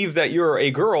believe that you're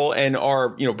a girl and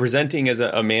are, presenting as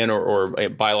a man or a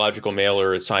biological male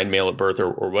or assigned male at birth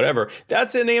or whatever,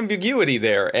 that's an ambiguity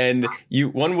there. And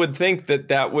one would think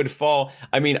that would fall.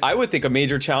 I mean, I would think a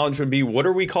major challenge would be, what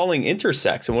are we calling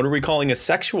intersex and what are we calling a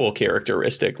sexual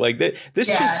characteristic? Like this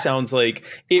just sounds like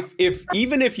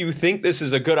even if you think this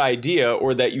is a good idea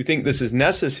or that you think this is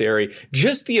necessary,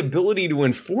 just the ability to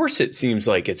enforce it seems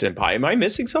like it's Am I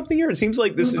missing something here? It seems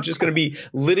like this is just going to be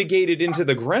litigated into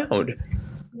the ground.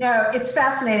 No, it's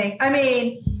fascinating. I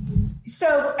mean,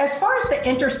 so as far as the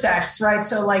intersex, right?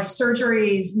 So like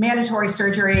surgeries, mandatory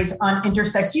surgeries on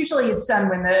intersex, usually it's done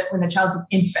when the child's an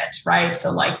infant, right?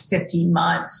 So like 15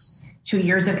 months, 2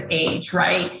 years of age,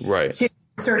 right? Right. To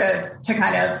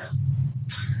kind of,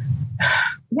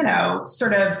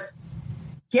 sort of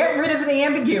get rid of the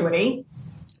ambiguity.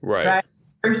 Right.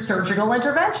 Through surgical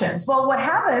interventions. Well, what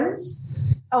happens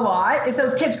a lot is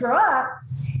those kids grow up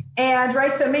and,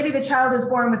 right, so maybe the child is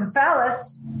born with a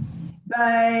phallus,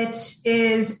 but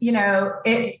is,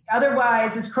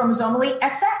 otherwise is chromosomally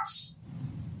XX,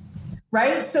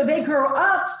 right? So they grow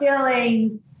up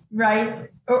feeling,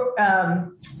 right,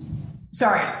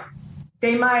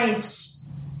 they might,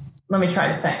 let me try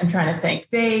to think, I'm trying to think.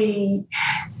 They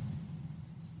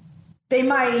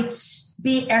might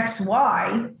be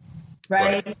XY,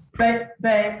 right? But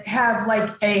have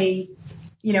like a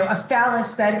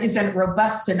phallus that isn't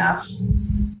robust enough.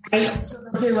 Right? So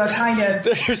they'll do a kind of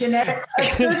genetic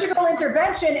surgical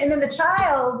intervention, and then the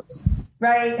child,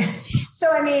 right?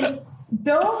 So I mean,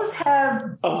 those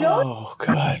have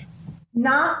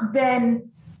not been.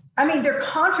 I mean, they're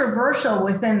controversial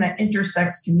within the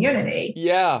intersex community.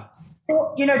 Yeah.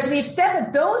 Well, to the extent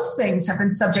that those things have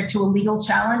been subject to a legal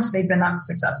challenge, they've been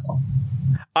unsuccessful.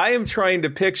 I am trying to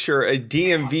picture a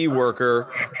DMV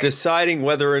worker deciding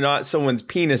whether or not someone's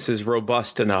penis is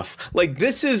robust enough. Like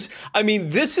this is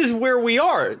where we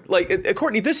are. Like,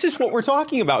 Courtney, this is what we're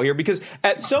talking about here, because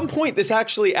at some point this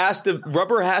actually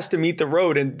rubber has to meet the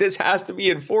road, and this has to be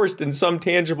enforced in some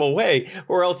tangible way,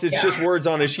 or else it's just words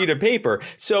on a sheet of paper.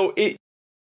 So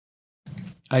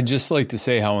I'd just like to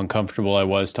say how uncomfortable I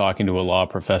was talking to a law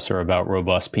professor about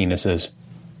robust penises.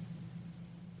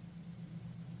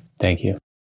 Thank you.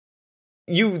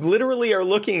 You literally are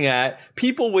looking at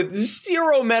people with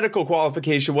zero medical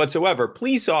qualification whatsoever,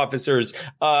 police officers,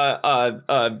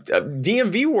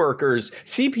 DMV workers,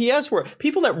 CPS workers,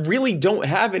 people that really don't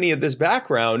have any of this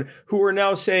background, who are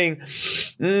now saying,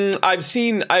 I've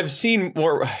seen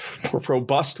more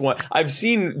robust ones. I've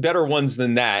seen better ones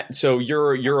than that. So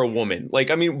you're a woman. Like,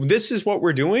 I mean, this is what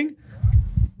we're doing.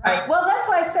 Right. Well, that's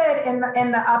why I said in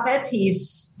the op-ed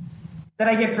piece that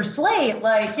I did for Slate,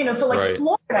 right.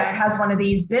 Florida has one of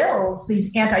these bills,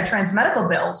 these anti-trans medical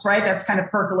bills, right? That's kind of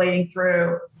percolating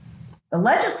through the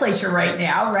legislature right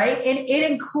now, right? And it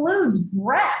includes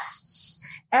breasts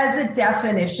as a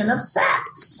definition of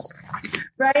sex,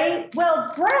 right?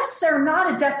 Well, breasts are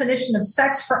not a definition of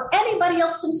sex for anybody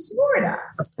else in Florida,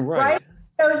 right?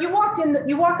 So you walk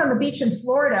on the beach in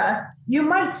Florida, you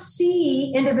might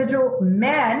see individual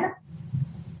men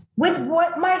with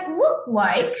what might look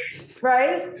like,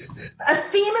 right, a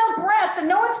female breast, and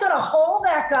no one's going to hold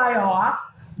that guy off.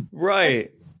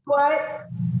 Right. But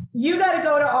you got to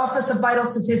go to Office of Vital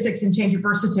Statistics and change your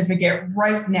birth certificate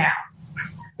right now.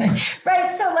 Right.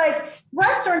 So like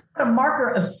breasts are not a marker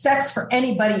of sex for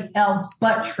anybody else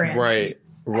but trans. Right.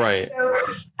 Right. So,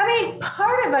 I mean,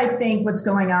 part of, I think, what's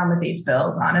going on with these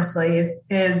bills, honestly,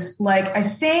 is like, I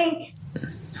think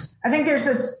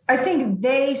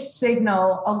they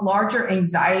signal a larger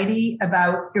anxiety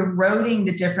about eroding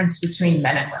the difference between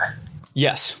men and women.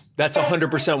 Yes. That's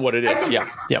 100% what it is. Yeah.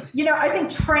 I think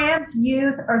trans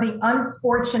youth are the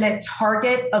unfortunate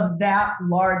target of that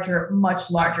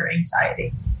much larger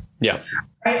anxiety. Yeah.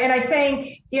 Right? And I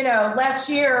think, last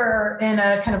year in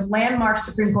a kind of landmark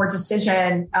Supreme Court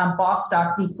decision,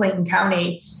 Bostock v. Clayton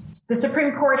County, the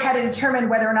Supreme Court had to determine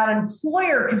whether or not an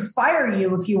employer could fire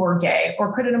you if you were gay,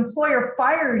 or could an employer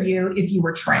fire you if you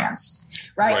were trans,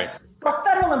 right? Well,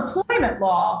 federal employment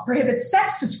law prohibits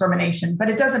sex discrimination, but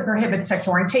it doesn't prohibit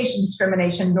sexual orientation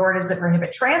discrimination, nor does it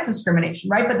prohibit trans discrimination,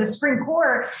 right? But the Supreme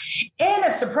Court, in a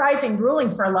surprising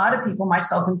ruling for a lot of people,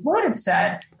 myself included,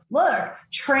 said, look,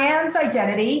 trans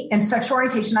identity and sexual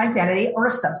orientation identity are a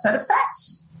subset of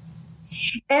sex.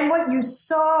 And what you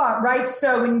saw, right?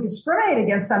 So when you discriminate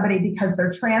against somebody because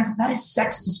they're trans, that is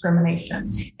sex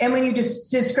discrimination. And when you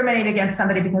discriminate against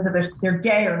somebody because of they're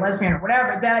gay or lesbian or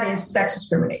whatever, that is sex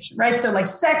discrimination, right? So like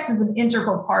sex is an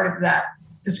integral part of that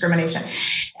discrimination.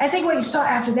 I think what you saw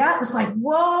after that was like,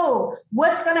 whoa,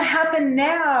 what's going to happen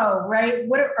now, right?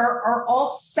 What are all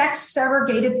sex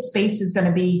segregated spaces going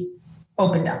to be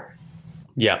opened up?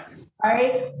 Yeah.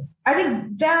 Right. I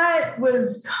think that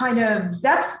was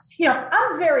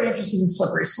I'm very interested in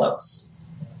slippery slopes.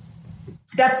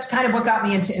 That's kind of what got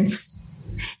me into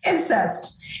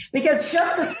incest, because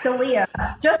Justice Scalia,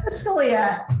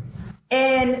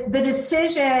 in the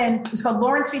decision, it was called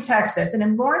Lawrence v. Texas. And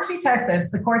in Lawrence v.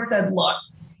 Texas, the court said, look,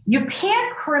 you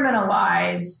can't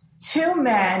criminalize two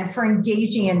men for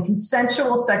engaging in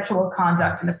consensual sexual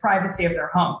conduct in the privacy of their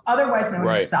home, otherwise known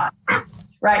as sodomy.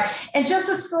 Right. And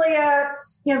Justice Scalia,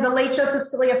 the late Justice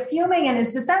Scalia, fuming in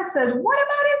his dissent, says, what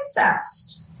about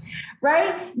incest?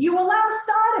 Right? You allow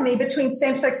sodomy between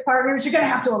same-sex partners, you're going to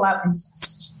have to allow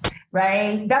incest.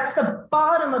 Right? That's the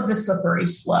bottom of the slippery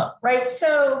slope. Right?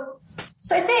 So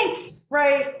I think,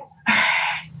 right,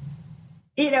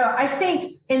 I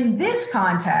think in this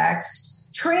context,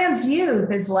 trans youth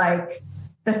is like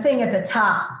the thing at the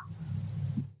top.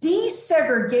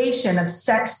 Desegregation of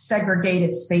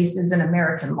sex-segregated spaces in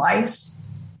American life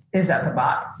is at the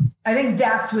bottom. I think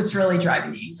that's what's really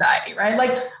driving the anxiety, right?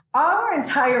 Like our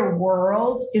entire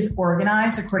world is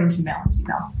organized according to male and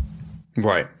female.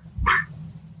 Right.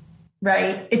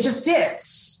 Right? It just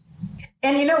is.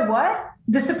 And you know what?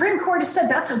 The Supreme Court has said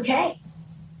that's okay.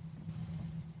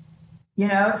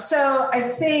 So I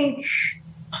think...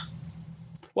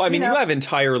 Well, I mean, you have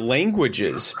entire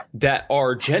languages that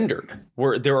are gendered,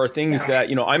 where there are things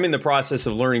that, I'm in the process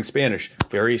of learning Spanish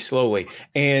very slowly.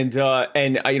 And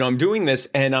I'm doing this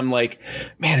and I'm like,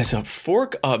 man, is a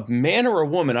fork a man or a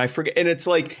woman? I forget. And it's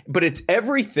like, but it's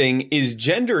everything is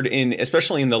gendered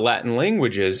especially in the Latin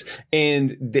languages.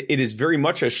 And it is very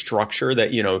much a structure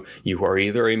that, you are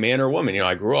either a man or a woman.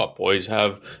 I grew up, boys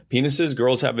have penises,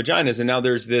 girls have vaginas. And now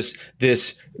there's this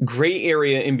gray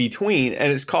area in between,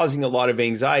 and it's causing a lot of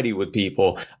anxiety with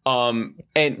people.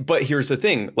 But here's the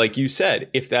thing, like you said,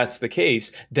 if that's the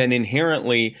case, then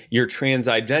inherently your trans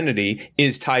identity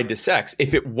is tied to sex.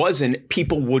 If it wasn't,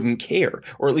 people wouldn't care,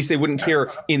 or at least they wouldn't care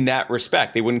in that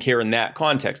respect. They wouldn't care in that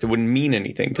context. It wouldn't mean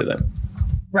anything to them.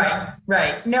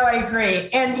 Right. No, I agree.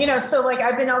 And, so like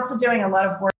I've been also doing a lot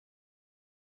of work.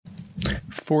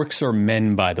 Forks are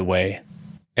men, by the way.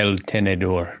 El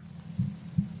tenedor.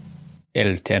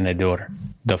 El tenedor.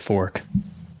 The fork.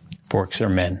 Forks are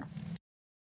men.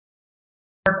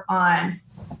 On,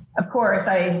 of course,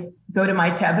 I go to my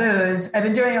taboos. I've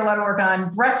been doing a lot of work on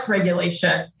breast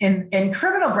regulation and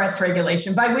criminal breast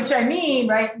regulation, by which I mean,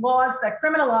 right, laws that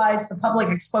criminalize the public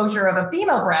exposure of a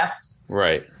female breast.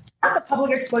 Right. Not the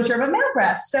public exposure of a male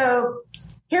breast. So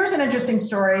here's an interesting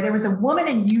story. There was a woman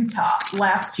in Utah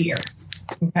last year,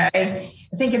 okay,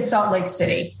 I think in Salt Lake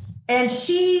City, and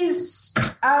she's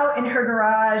out in her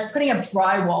garage putting up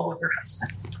drywall with her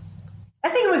husband. I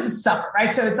think it was the summer,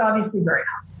 right? So it's obviously very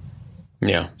hot.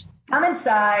 Yeah. I'm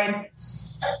inside.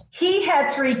 He had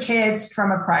 3 kids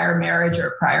from a prior marriage or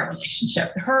a prior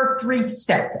relationship. Her 3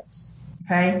 stepkids,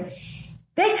 okay?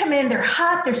 They come in, they're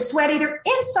hot, they're sweaty, they're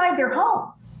inside their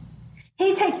home.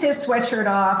 He takes his sweatshirt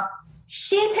off.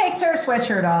 She takes her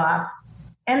sweatshirt off,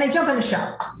 and they jump in the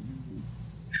shower.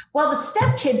 Well, the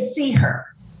stepkids see her.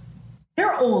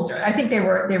 They're older. I think they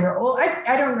were old.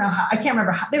 I don't know how. I can't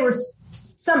remember how. They were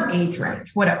some age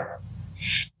range, whatever.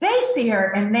 They see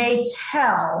her and they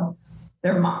tell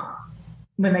their mom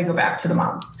when they go back to the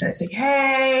mom. And it's like,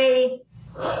 hey,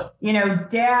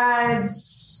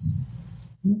 Dad's,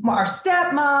 our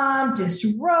stepmom,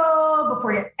 disrobe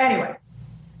before you. Anyway,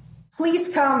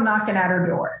 Police come knocking at her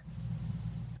door,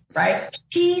 right?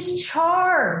 She's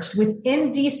charged with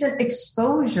indecent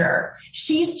exposure.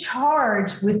 She's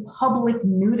charged with public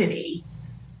nudity,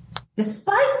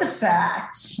 despite the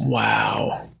fact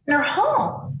wow, in her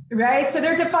home, right? So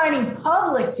they're defining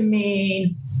public to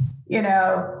mean,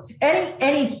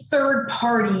 any third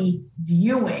party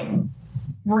viewing,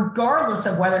 regardless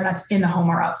of whether or not it's in the home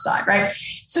or outside, right?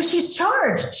 So she's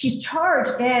charged. She's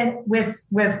charged with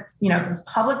this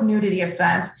public nudity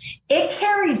offense. It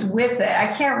carries with it, I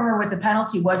can't remember what the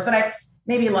penalty was, but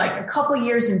maybe like a couple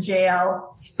years in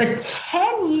jail, but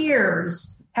 10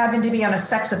 years having to be on a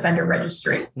sex offender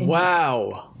registry.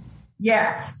 Wow.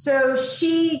 Yeah. So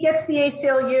she gets the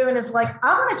ACLU and is like,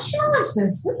 I'm going to challenge this.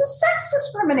 This is sex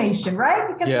discrimination, right?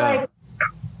 Because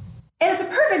and it's a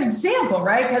perfect example,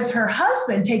 right? Because her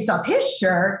husband takes off his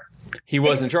shirt. He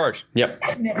wasn't charged. Yep.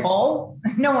 His nipple.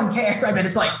 No one cares. I mean,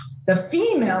 it's like the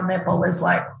female nipple is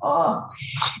like, oh.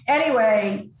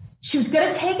 Anyway, she was going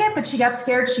to take it, but she got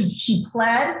scared. She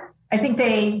pled. I think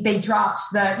they dropped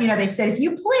they said, if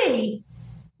you plea,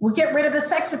 we'll get rid of the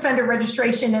sex offender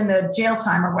registration and the jail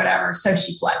time or whatever. So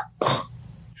she fled.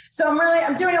 So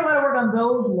I'm doing a lot of work on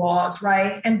those laws,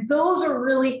 right? And those are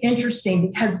really interesting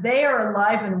because they are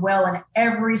alive and well in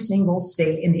every single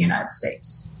state in the United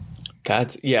States.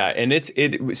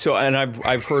 And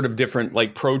I've heard of different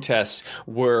like protests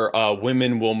where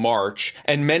women will march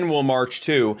and men will march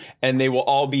too, and they will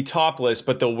all be topless,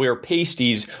 but they'll wear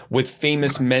pasties with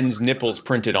famous men's nipples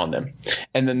printed on them,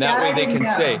 and then that way they can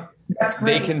say. That's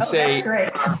great. They can say,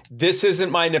 this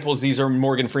isn't my nipples. These are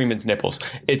Morgan Freeman's nipples.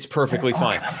 It's perfectly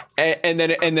fine. And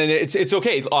then it's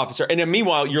okay, officer. And then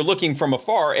meanwhile, you're looking from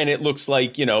afar and it looks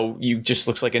like, you just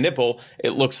looks like a nipple. It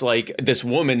looks like this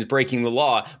woman's breaking the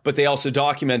law, but they also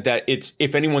document that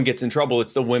if anyone gets in trouble,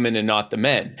 it's the women and not the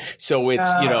men. So it's,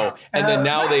 now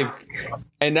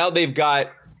they've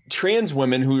got trans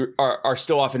women who are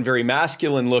still often very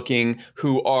masculine looking,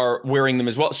 who are wearing them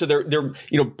as well. So they're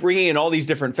bringing in all these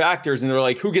different factors, and they're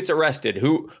like, who gets arrested?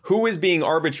 Who is being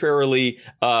arbitrarily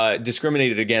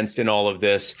discriminated against in all of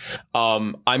this?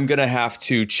 I'm gonna have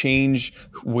to change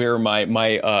where my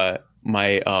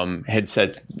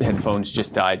headphones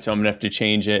just died, so I'm gonna have to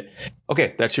change it.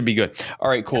 Okay, that should be good. All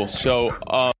right, cool.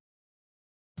 So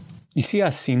you see how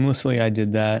seamlessly I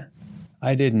did that?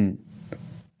 I didn't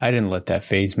let that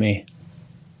faze me.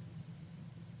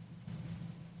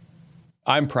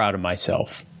 I'm proud of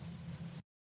myself.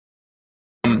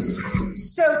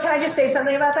 So can I just say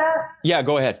something about that? Yeah,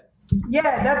 go ahead.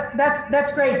 Yeah,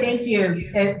 that's great. Thank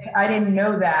you. I didn't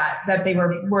know that they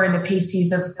were wearing the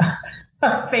pasties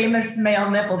of famous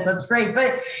male nipples. That's great.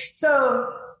 But so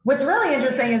what's really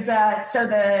interesting is that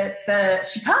the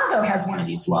Chicago has one of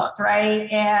these laws, right?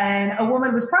 And a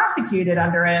woman was prosecuted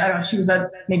under it. I don't know, she was at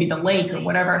maybe the lake or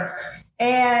whatever.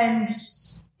 And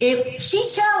she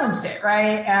challenged it,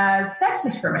 right, as sex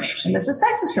discrimination. This is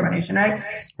sex discrimination, right?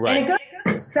 And it goes to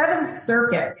the Seventh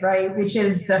Circuit, right, which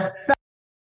is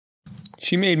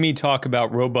She made me talk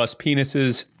about robust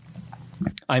penises.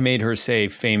 I made her say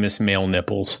famous male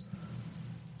nipples.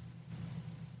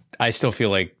 I still feel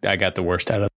like I got the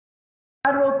worst out of it.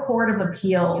 Federal Court of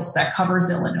Appeals that covers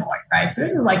Illinois, right? So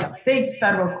this is like a big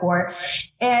federal court.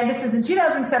 And this is in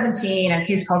 2017, a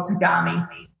case called Tagami.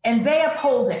 And they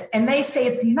uphold it. And they say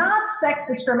it's not sex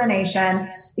discrimination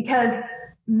because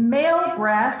male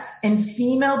breasts and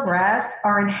female breasts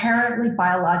are inherently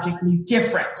biologically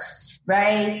different,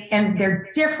 right? And they're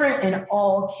different in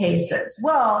all cases.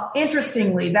 Well,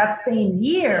 interestingly, that same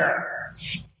year,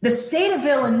 the state of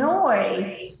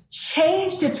Illinois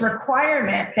changed its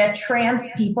requirement that trans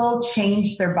people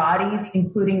change their bodies,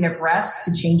 including their breasts,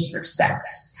 to change their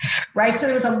sex, right? So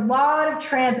there was a lot of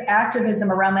trans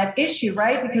activism around that issue,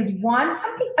 right? Because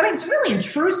it's really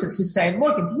intrusive to say,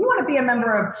 look, if you want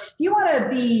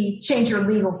to change your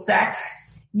legal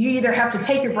sex, you either have to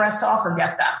take your breasts off or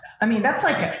get them. I mean, that's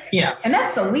like and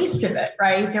that's the least of it,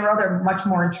 right? There are other much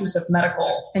more intrusive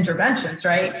medical interventions,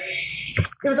 right?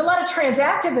 There was a lot of trans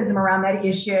activism around that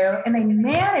issue, and they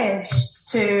managed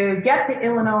to get the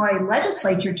Illinois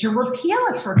legislature to repeal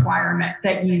its requirement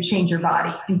that you change your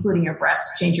body, including your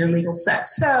breasts, change your legal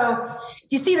sex. So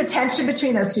you see the tension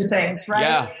between those two things, right?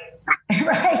 Yeah.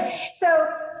 Right. So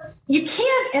you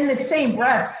can't in the same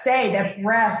breath say that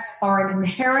breasts are an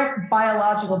inherent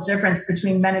biological difference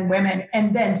between men and women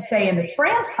and then say in the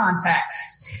trans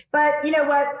context, but you know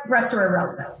what? Breasts are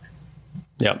irrelevant.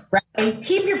 Yeah. Right?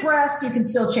 Keep your breasts. You can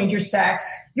still change your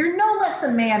sex. You're no less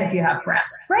a man if you have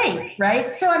breasts. Great.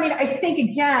 Right. So, I mean, I think,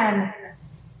 again,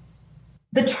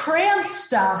 The trans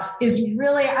stuff is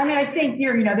really, I mean, I think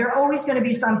there are always going to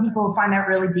be some people who find that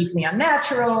really deeply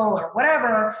unnatural or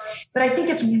whatever, but I think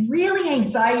it's really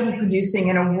anxiety producing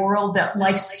in a world that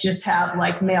likes to just have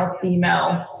like male,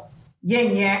 female,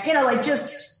 yin, yang, like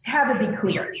just have it be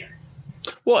clear.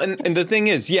 Well, and the thing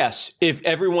is, yes, if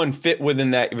everyone fit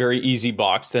within that very easy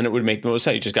box, then it would make the most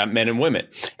sense. You just got men and women.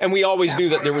 And we always knew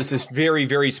that there was this very,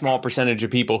 very small percentage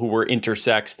of people who were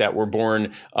intersex that were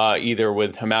born either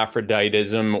with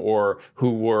hermaphroditism or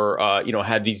who were,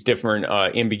 had these different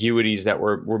ambiguities that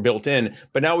were built in.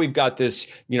 But now we've got this,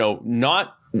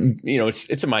 not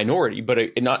it's a minority, but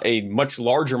not a much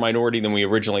larger minority than we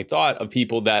originally thought of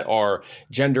people that are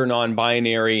gender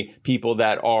non-binary, people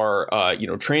that are,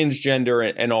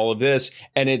 transgender and all of this.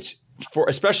 And it's for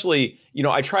especially,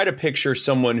 I try to picture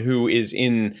someone who is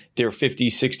in their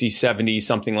 50s, 60s, 70s,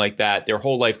 something like that. Their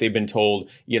whole life they've been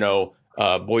told,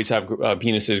 boys have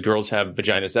penises, girls have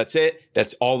vaginas. That's it.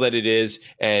 That's all that it is.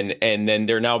 And then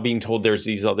they're now being told there's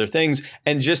these other things.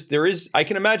 And just I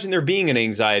can imagine there being an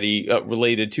anxiety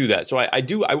related to that. So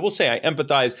I will say I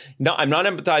empathize. I'm not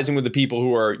empathizing with the people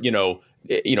who are,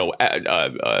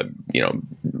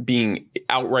 being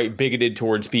outright bigoted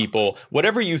towards people.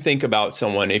 Whatever you think about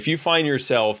someone, if you find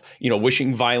yourself,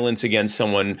 wishing violence against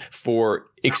someone for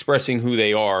expressing who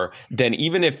they are, then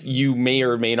even if you may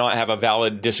or may not have a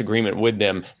valid disagreement with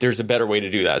them, there's a better way to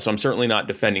do that. So I'm certainly not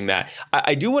defending that.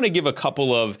 I do want to give a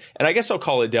couple of, and I guess I'll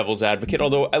call it devil's advocate,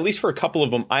 although at least for a couple of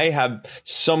them, I have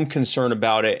some concern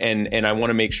about it, and I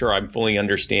want to make sure I'm fully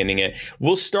understanding it.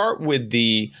 We'll start with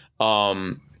the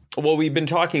well, we've been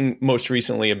talking most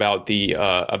recently about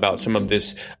about some of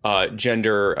this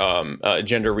gender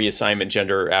reassignment,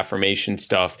 gender affirmation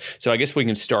stuff. So I guess we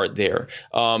can start there.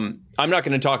 I'm not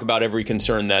going to talk about every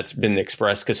concern that's been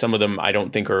expressed, because some of them I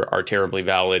don't think are terribly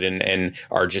valid and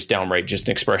are just downright just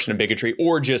an expression of bigotry,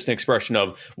 or just an expression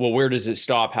of, well, where does it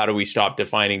stop? How do we stop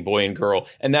defining boy and girl?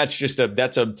 And that's just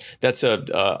that's a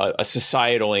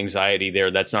societal anxiety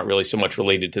there. That's not really so much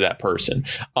related to that person.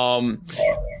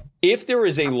 If there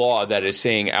is a law that is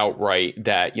saying outright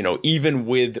that, even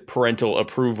with parental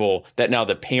approval, that now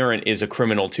the parent is a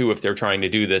criminal too if they're trying to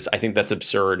do this, I think that's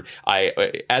absurd.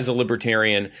 As a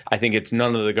libertarian, I think it's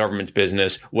none of the government's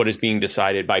business what is being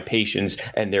decided by patients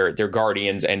and their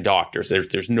guardians and doctors.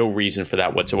 There's no reason for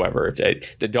that whatsoever.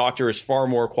 The doctor is far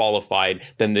more qualified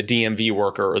than the DMV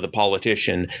worker or the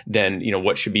politician than,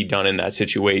 what should be done in that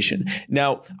situation.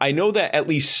 Now, I know that at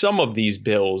least some of these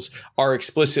bills are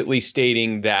explicitly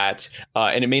stating that,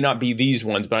 and it may not be these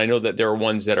ones, but I know that there are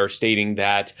ones that are stating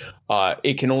that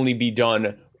it can only be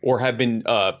done, or have been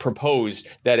proposed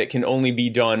that it can only be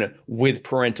done with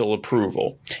parental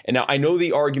approval. And now I know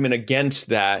the argument against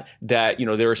that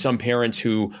there are some parents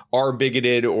who are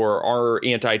bigoted or are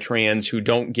anti-trans who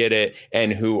don't get it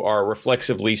and who are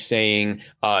reflexively saying,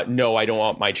 no, I don't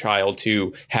want my child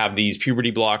to have these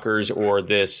puberty blockers or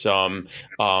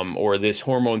this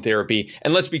hormone therapy.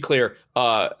 And let's be clear,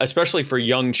 especially for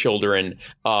young children,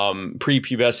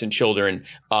 prepubescent children,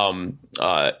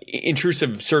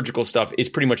 intrusive surgical stuff is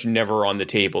pretty much never on the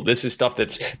table. This is stuff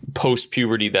that's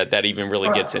post-puberty that even really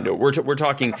gets into it. We're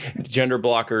talking gender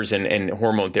blockers and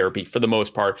hormone therapy for the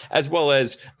most part, as well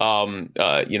as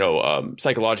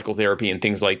psychological therapy and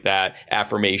things like that,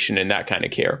 affirmation and that kind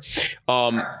of care.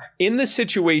 In the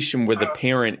situation where the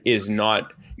parent is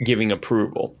not giving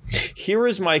approval, here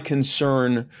is my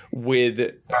concern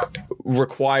with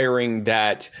requiring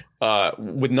that,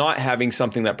 with not having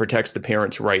something that protects the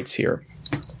parent's rights here.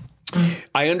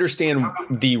 I understand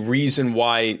the reason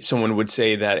why someone would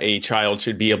say that a child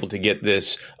should be able to get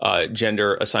this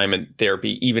gender assignment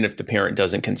therapy, even if the parent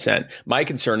doesn't consent. My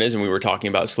concern is, and we were talking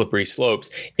about slippery slopes,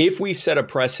 if we set a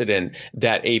precedent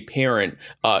that a parent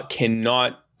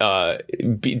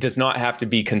does not have to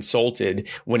be consulted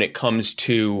when it comes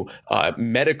to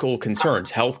medical concerns,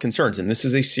 health concerns, and this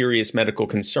is a serious medical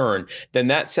concern, then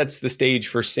that sets the stage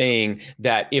for saying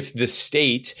that if the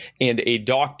state and a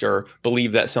doctor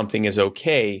believe that something is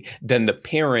okay, then the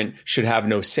parent should have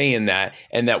no say in that,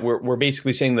 and that we're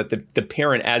basically saying that the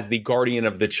parent, as the guardian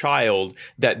of the child,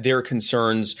 that their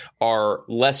concerns are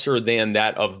lesser than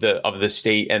that of the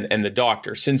state and the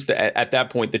doctor, since at that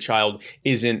point the child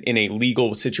isn't in a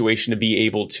legal situation to be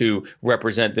able to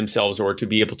represent themselves or to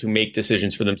be able to make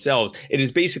decisions for themselves. It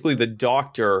is basically the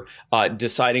doctor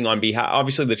deciding on behalf.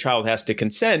 Obviously, the child has to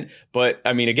consent, but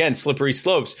I mean, again, slippery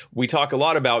slopes. We talk a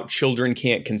lot about children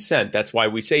can't consent. That's why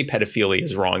we say pedophilia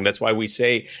is wrong. That's why we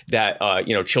say that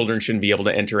children shouldn't be able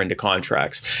to enter into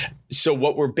contracts. So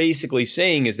what we're basically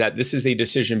saying is that this is a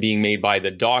decision being made by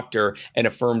the doctor and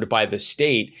affirmed by the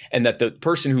state, and that the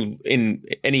person who, in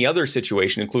any other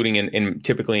situation, including in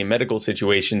typically in medical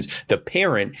situations, the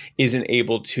parent isn't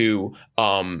able to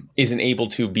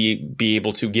be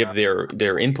able to give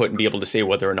their input and be able to say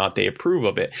whether or not they approve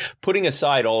of it. Putting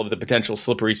aside all of the potential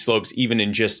slippery slopes, even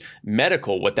in just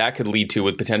medical, what that could lead to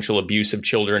with potential abuse of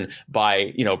children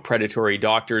by, predatory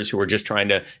doctors who are just trying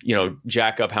to,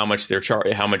 jack up how much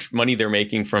how much money they're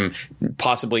making from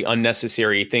possibly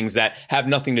unnecessary things that have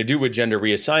nothing to do with gender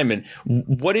reassignment.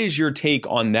 What is your take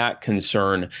on that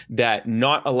concern, that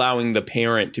not allowing the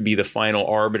parent to be the final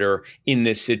arbiter in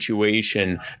this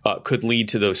situation could lead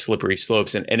to those slippery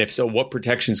slopes? And if so, what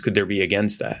protections could there be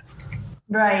against that?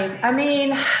 Right. I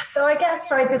mean, so I guess,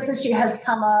 this issue has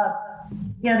come up,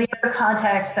 the other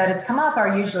contexts that it's come up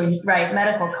are usually,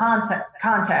 medical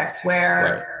context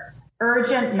where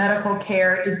urgent medical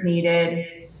care is needed,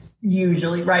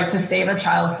 usually, to save a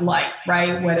child's life,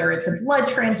 whether it's a blood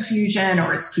transfusion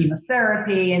or it's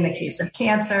chemotherapy. In the case of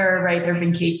cancer, there have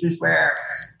been cases where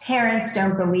parents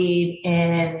don't believe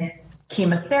in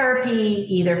chemotherapy,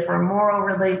 either for moral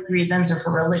reasons or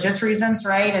for religious reasons,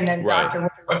 and then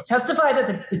doctor will testify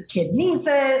that the kid needs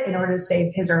it in order to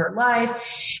save his or her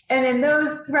life. And in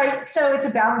those, so it's a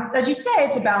balance, as you say,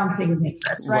 it's a balancing of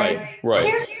interest, Right.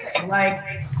 Here's the thing,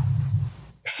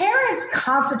 parents'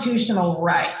 constitutional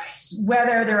rights,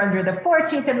 whether they're under the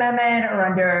 14th Amendment or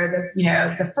under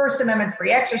the First Amendment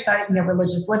free exercise,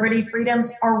 religious liberty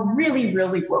freedoms, are really,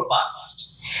 really robust.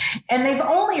 And they've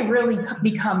only really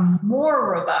become more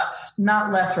robust,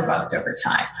 not less robust over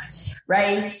time,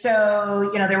 So,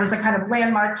 there was a kind of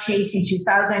landmark case in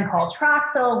 2000 called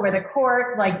Troxel, where the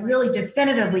court really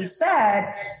definitively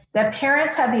said that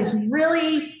parents have these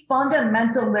really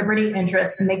fundamental liberty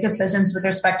interests to make decisions with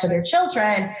respect to their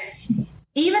children,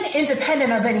 even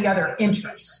independent of any other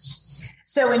interest.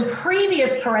 So in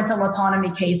previous parental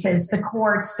autonomy cases, the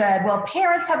court said, well,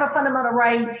 parents have a fundamental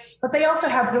right, but they also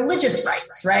have religious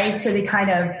rights, So they kind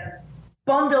of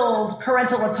bundled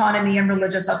parental autonomy and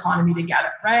religious autonomy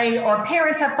together, Or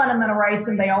parents have fundamental rights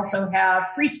and they also have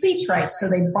free speech rights, so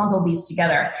they bundle these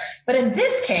together. But in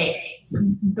this case,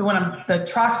 the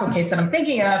Troxel case that I'm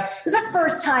thinking of, it was the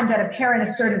first time that a parent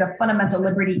asserted a fundamental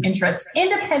liberty interest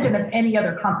independent of any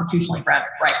other constitutionally granted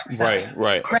right.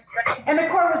 Right. And the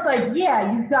court was like,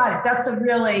 yeah, you got it. That's a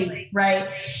really,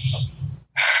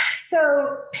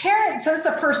 So that's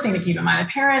the first thing to keep in mind.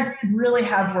 Parents really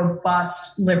have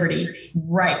robust liberty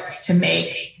rights to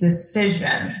make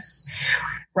decisions,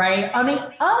 On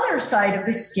the other side of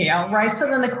the scale, So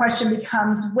then the question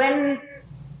becomes, when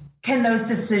can those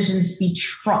decisions be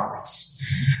trumped,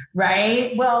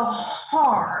 Well,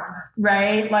 harm,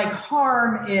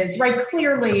 harm is,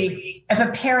 clearly, if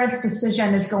a parent's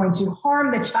decision is going to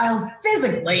harm the child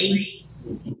physically,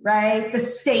 the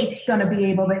state's going to be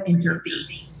able to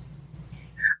intervene.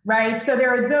 So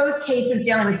there are those cases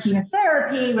dealing with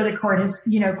chemotherapy where the court has,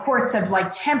 courts have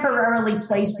temporarily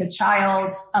placed a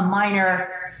child, a minor,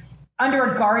 under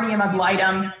a guardian ad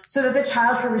litem so that the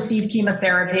child could receive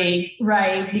chemotherapy,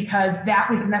 because that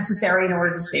was necessary in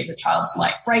order to save the child's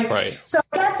life, So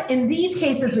I guess in these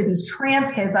cases with these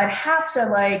trans kids, I'd have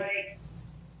to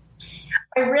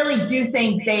I really do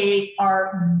think they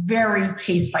are very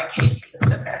case by case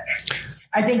specific.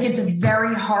 I think it's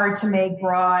very hard to make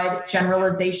broad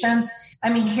generalizations.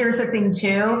 I mean, here's the thing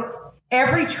too.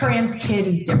 Every trans kid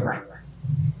is different,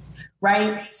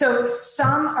 So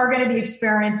some are going to be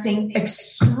experiencing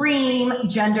extreme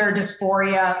gender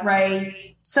dysphoria,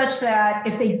 such that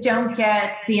if they don't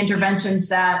get the interventions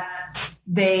that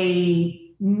they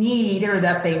need or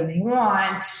that they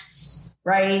want,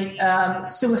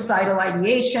 suicidal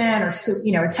ideation or,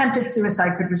 attempted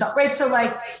suicide could result, So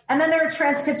and then there are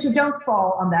trans kids who don't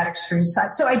fall on that extreme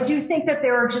side. So I do think that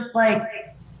there are just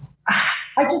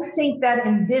I just think that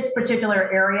in this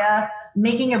particular area,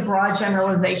 making a broad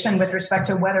generalization with respect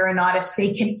to whether or not a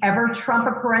state can ever trump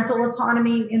a parental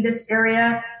autonomy in this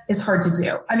area is hard to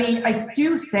do. I mean, I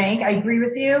do think, I agree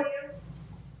with you.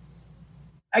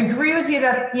 I agree with you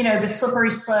that, the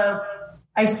slippery slope,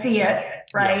 I see it,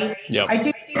 Yeah. I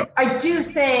do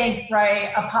think,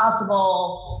 a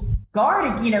possible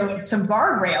guard, some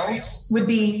guardrails would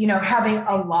be, having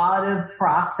a lot of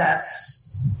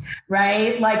process,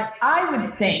 I would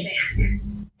think,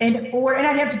 and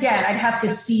I'd have to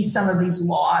see some of these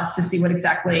laws to see what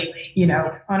exactly,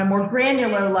 on a more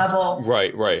granular level.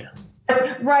 Right.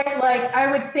 I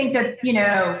would think that,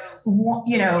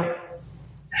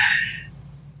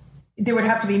 there would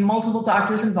have to be multiple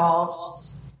doctors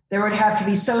involved. There would have to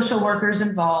be social workers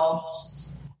involved.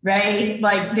 right?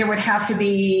 Like there would have to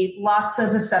be lots of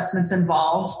assessments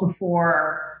involved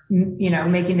before,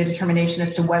 making the determination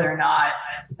as to whether or not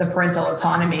the parental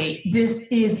autonomy, this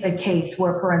is a case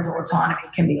where parental autonomy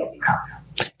can be overcome.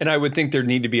 And I would think there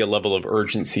need to be a level of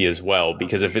urgency as well,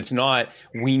 because if it's not,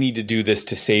 we need to do this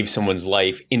to save someone's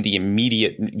life in the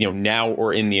immediate, now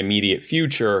or in the immediate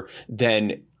future,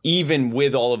 then even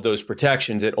with all of those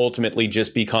protections, it ultimately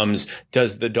just becomes,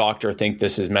 does the doctor think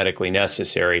this is medically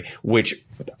necessary? Which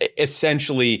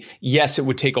essentially, yes, it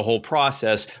would take a whole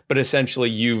process, but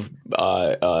essentially you've,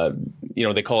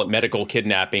 they call it medical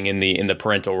kidnapping in the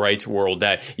parental rights world,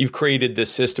 that you've created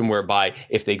this system whereby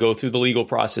if they go through the legal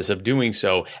process of doing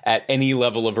so at any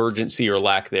level of urgency or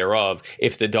lack thereof,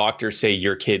 if the doctors say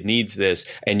your kid needs this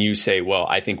and you say, well,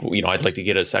 I think, I'd like to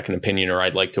get a second opinion or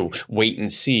I'd like to wait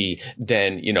and see,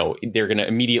 then, they're going to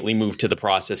immediately move to the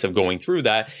process of going through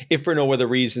that. If for no other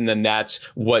reason than that's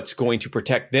what's going to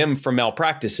protect them from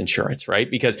malpractice insurance, right?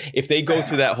 Because if they go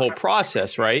through that whole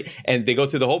process, right, and they go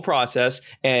through the whole process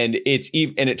and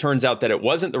it turns out that it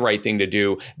wasn't the right thing to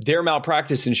do, their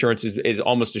malpractice insurance is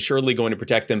almost assuredly going to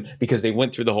protect them because they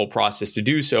went through the whole process to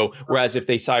do so. Whereas if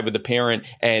they side with the parent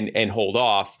and hold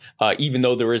off, even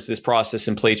though there is this process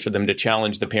in place for them to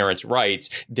challenge the parent's rights,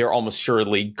 they're almost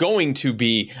surely going to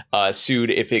be sued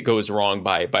if it goes wrong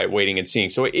by waiting and seeing.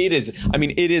 So it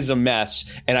is a mess.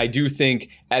 And I do think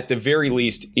at the very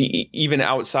least, even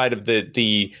outside of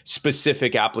the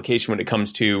specific application when it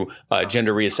comes to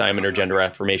gender reassignment or gender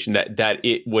affirmation, that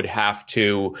it would have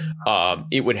to,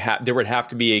 there would have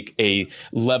to be a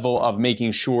level of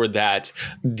making sure that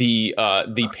the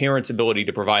parent's ability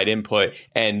to provide input,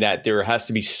 and that there has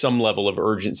to be some level of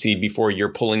urgency before you're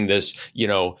pulling this,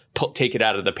 take it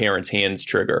out of the parent's hands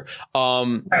trigger.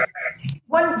 One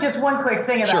quick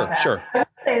thing about that. Sure. I would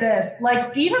say this,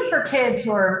 like even for kids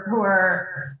who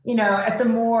are, at the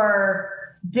more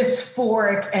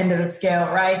dysphoric end of the scale,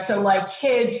 right? So like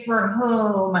kids for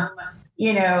whom,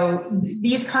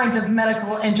 these kinds of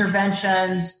medical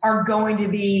interventions are going to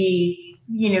be,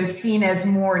 seen as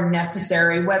more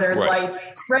necessary, whether life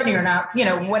threatening or not,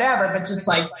 whatever, but just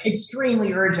like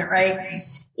extremely urgent, right?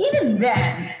 Even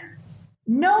then,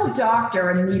 no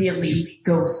doctor immediately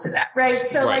goes to that, right?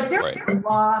 So there are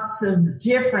lots of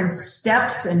different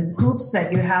steps and hoops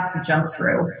that you have to jump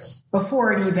through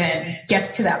before it even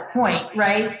gets to that point,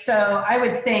 right? So I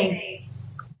would think,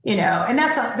 and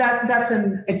that's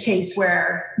a case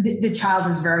where the child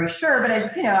is very sure, but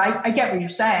I get what you're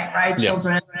saying, right? Yeah.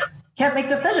 Children can't make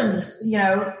decisions,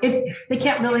 they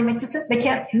can't really they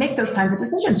can't make those kinds of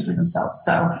decisions for themselves.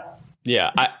 So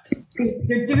yeah,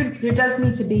 there does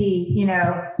need to be,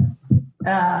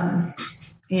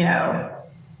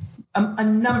 a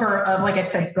number of, like I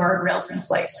said, guardrails in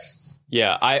place.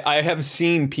 Yeah, I have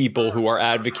seen people who are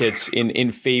advocates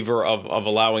in favor of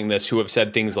allowing this, who have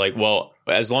said things like, well,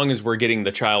 as long as we're getting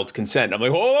the child's consent. I'm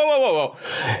like, whoa.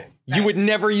 You would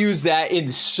never use that in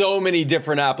so many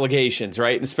different applications,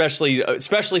 right? Especially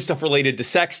stuff related to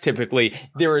sex. Typically,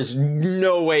 there is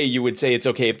no way you would say it's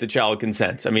okay if the child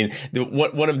consents. I mean,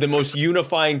 one of the most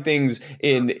unifying things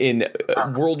in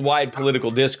worldwide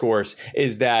political discourse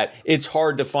is that it's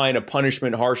hard to find a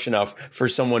punishment harsh enough for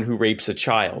someone who rapes a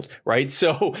child, right?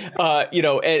 So, what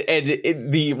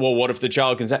if the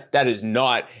child consents? That is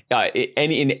not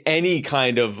in any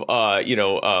kind of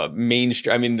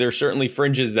mainstream. I mean, there's certainly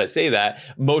fringes that say that.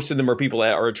 Most of them are people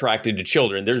that are attracted to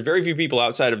children. There's very few people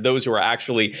outside of those who are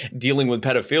actually dealing with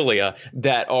pedophilia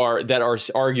that are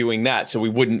arguing that. So we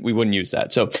wouldn't use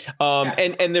that. So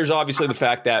and there's obviously the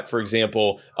fact that, for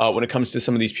example, when it comes to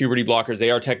some of these puberty blockers, they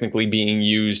are technically being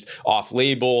used off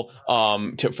label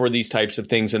for these types of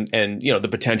things, and the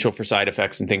potential for side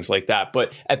effects and things like that.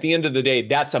 But at the end of the day,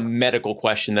 that's a medical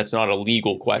question. That's not a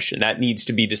legal question. That needs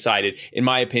to be decided, in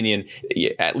my opinion,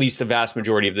 at least the vast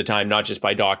majority of the time, not just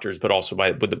by doctors, but also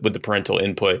with the parental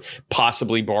input,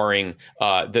 possibly barring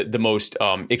the most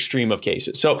extreme of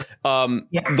cases. So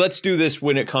let's do this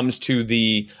when it comes to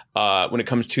the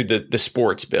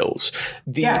sports bills.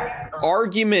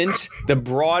 The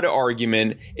broad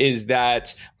argument is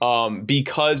that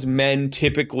because men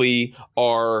typically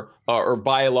are or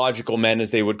biological men,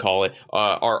 as they would call it,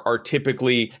 are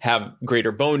typically have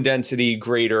greater bone density,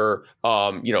 greater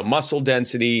muscle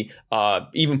density,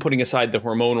 even putting aside the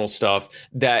hormonal stuff.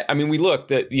 That, I mean, we look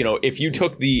that, if you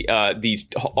took the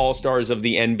all-stars of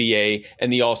the NBA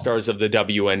and the all-stars of the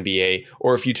WNBA,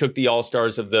 or if you took the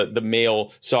all-stars of the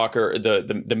male soccer,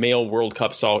 the male World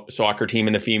Cup soccer team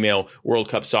and the female World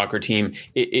Cup soccer team,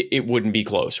 it wouldn't be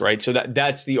close, right? So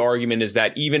that's the argument, is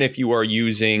that even if you are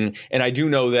using, and I do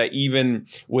know that that even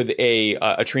with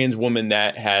a trans woman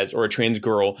that has, or a trans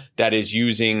girl that is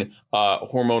using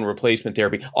hormone replacement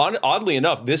therapy. Oddly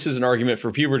enough, this is an argument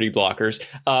for puberty blockers.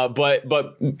 But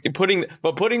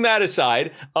putting that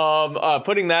aside,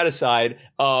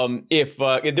 if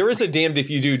there is a damned if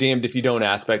you do, damned if you don't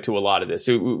aspect to a lot of this,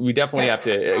 so we definitely have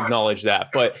to acknowledge that.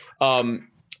 But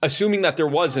assuming that there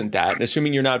wasn't that, and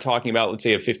assuming you're now talking about, let's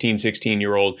say, a 15,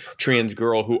 16-year-old trans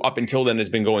girl who up until then has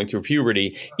been going through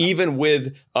puberty, even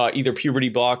with either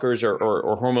puberty blockers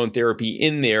or hormone therapy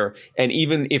in there, and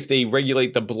even if they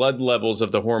regulate the blood levels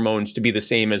of the hormones to be the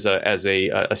same as a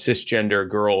cisgender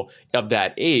girl of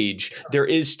that age, there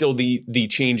is still the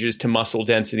changes to muscle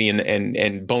density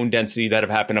and bone density that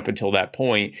have happened up until that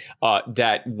point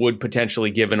that would potentially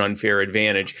give an unfair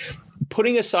advantage.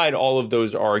 Putting aside all of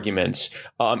those arguments,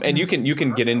 and you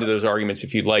can get into those arguments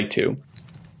if you'd like to,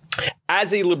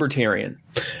 as a libertarian,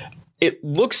 it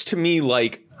looks to me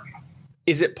like,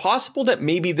 is it possible that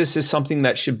maybe this is something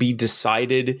that should be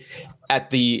decided at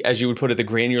the, as you would put it, the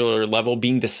granular level,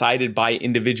 being decided by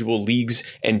individual leagues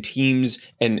and teams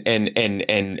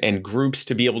and groups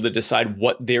to be able to decide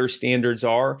what their standards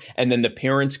are, and then the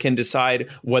parents can decide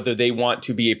whether they want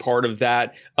to be a part of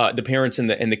that. The parents and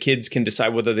the kids can decide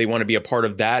whether they want to be a part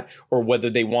of that, or whether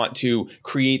they want to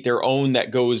create their own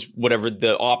that goes whatever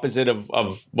the opposite of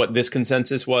what this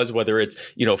consensus was, whether it's,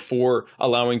 for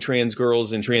allowing trans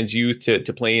girls and trans youth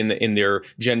to play in their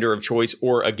gender of choice,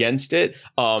 or against it,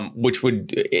 which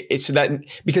would, it's so that,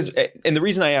 because, and the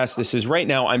reason I ask this is right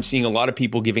now I'm seeing a lot of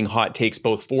people giving hot takes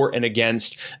both for and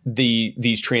against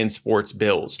these trans sports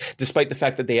bills, despite the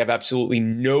fact that they have absolutely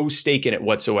no stake in it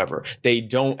whatsoever. They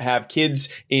don't have kids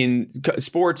in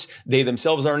sports. They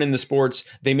themselves aren't in the sports.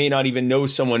 They may not even know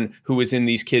someone who is in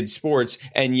these kids' sports.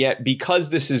 And yet,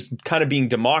 because this is kind of being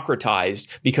democratized,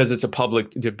 because it's a public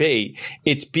debate,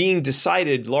 it's being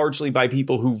decided largely by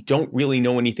people who don't really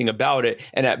know anything about it.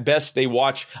 And at best, they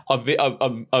watch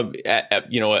an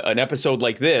episode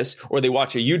like this, or they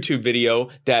watch a YouTube video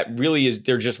that really is,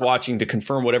 they're just watching to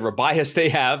confirm whatever bias they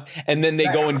have. And then they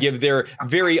go and give their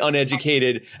very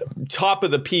uneducated, top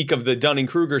of the peak of the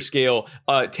Dunning-Kruger scale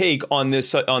take on this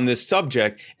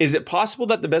subject. Is it possible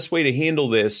that the best way to handle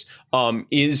this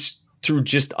is through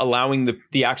just allowing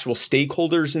the actual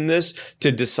stakeholders in this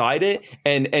to decide it?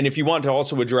 And if you want to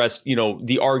also address,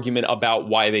 the argument about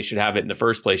why they should have it in the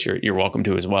first place, you're welcome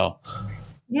to as well.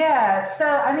 Yeah. So,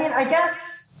 I mean, I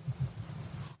guess,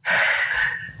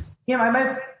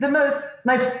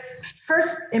 my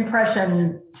first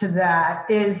impression to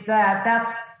that is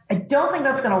I don't think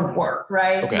that's going to work,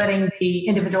 right? Okay. Letting the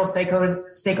individual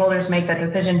stakeholders make that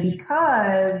decision,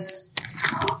 because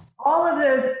all of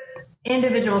those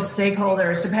individual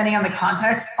stakeholders, depending on the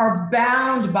context, are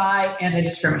bound by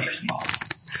anti-discrimination laws.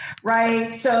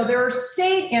 Right. So there are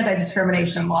state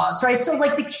anti-discrimination laws, right? So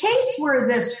like the case where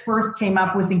this first came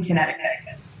up was in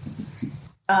Connecticut,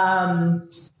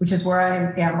 which is where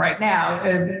I am right now.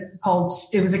 It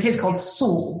was a case called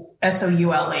Soule,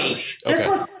 S-O-U-L-E. This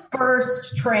was the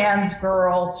first trans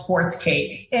girl sports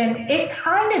case. And it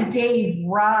kind of gave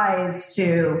rise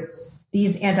to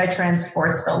these anti-trans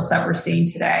sports bills that we're seeing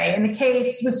today. And the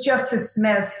case was just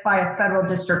dismissed by a federal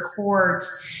district court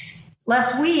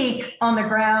last week on the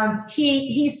grounds,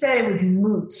 he said it was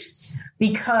moot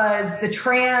because the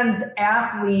trans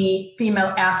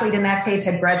female athlete in that case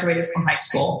had graduated from high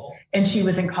school and she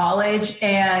was in college,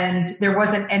 and there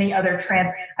wasn't any other trans.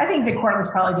 I think the court was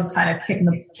probably just kind of kicking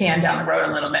the can down the road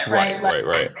a little bit, right?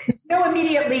 Right. There's no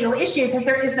immediate legal issue because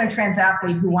there is no trans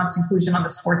athlete who wants inclusion on the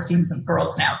sports teams of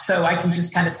girls now. So I can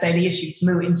just kind of say the issue's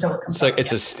moot until it comes up.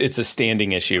 It's a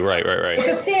standing issue, right? It's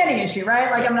a standing issue,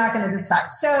 right? Like I'm not going to decide.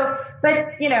 So,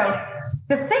 but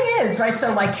the thing is, right,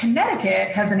 so like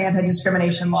Connecticut has an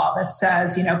anti-discrimination law that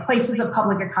says, places of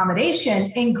public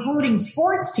accommodation, including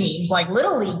sports teams, like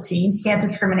little league teams, can't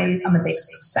discriminate on the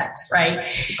basis of sex, right?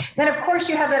 Then, of course,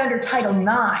 you have that under Title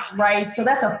IX, right? So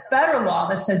that's a federal law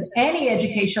that says any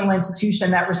educational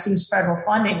institution that receives federal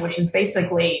funding, which is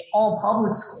basically all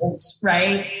public schools,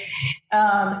 right?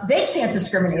 They can't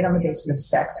discriminate on the basis of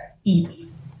sex either,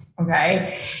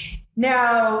 okay?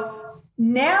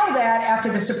 Now that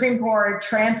after the Supreme Court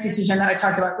trans decision that I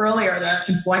talked about earlier,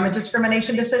 the employment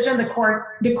discrimination decision, the court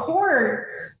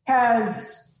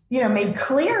has, made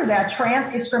clear that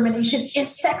trans discrimination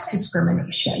is sex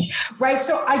discrimination, right?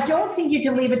 So I don't think you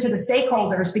can leave it to the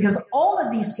stakeholders, because all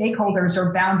of these stakeholders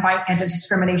are bound by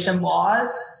anti-discrimination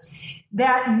laws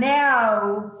that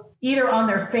now, either on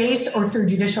their face or through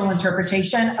judicial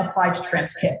interpretation, apply to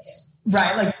trans kids.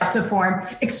 Right. Like that's a form,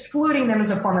 excluding them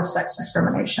as a form of sex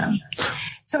discrimination.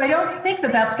 So I don't think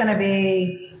that that's going to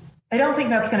be I don't think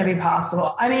that's going to be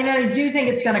possible. I mean, I do think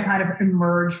it's going to kind of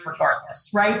emerge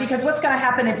regardless, right? Because what's going to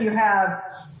happen if you have,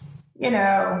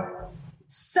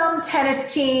 some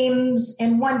tennis teams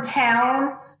in one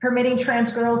town permitting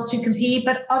trans girls to compete,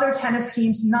 but other tennis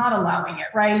teams not allowing it,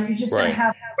 right? You're just going to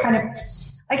have kind of,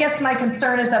 I guess my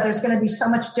concern is that there's going to be so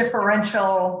much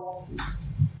differential,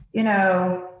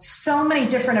 so many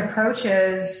different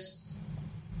approaches.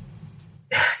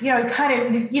 It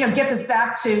kind of, gets us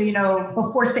back to,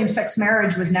 before same-sex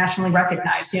marriage was nationally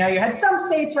recognized. You had some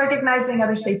states recognizing,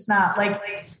 other states not.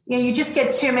 You just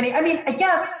get too many. I mean, I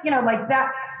guess, like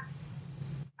that.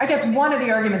 I guess one of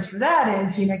the arguments for that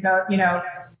is,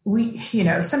 we,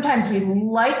 sometimes we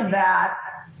like that,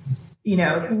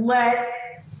 let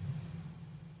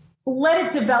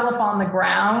it develop on the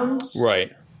ground.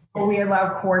 Right. Or we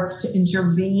allow courts to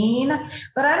intervene.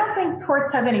 But I don't think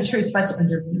courts have any choice but to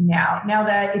intervene now. Now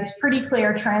that it's pretty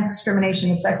clear trans discrimination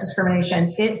is sex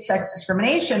discrimination, it's sex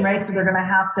discrimination, right? So they're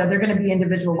going to be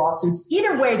individual lawsuits.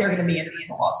 Either way, they're going to be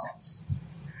individual lawsuits.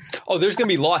 Oh, there's going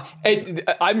to be law.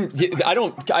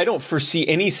 I don't foresee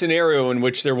any scenario in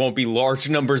which there won't be large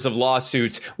numbers of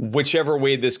lawsuits, whichever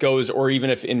way this goes, or even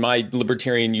if in my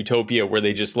libertarian utopia where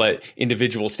they just let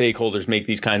individual stakeholders make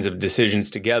these kinds of decisions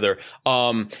together.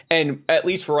 And at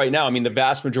least for right now, I mean, the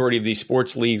vast majority of these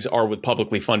sports leagues are with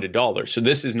publicly funded dollars. So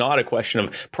this is not a question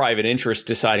of private interests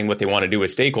deciding what they want to do with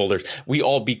stakeholders. We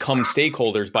all become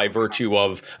stakeholders by virtue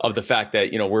of the fact that,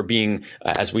 we're being,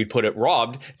 as we put it,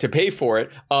 robbed to pay for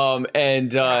it.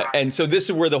 And so this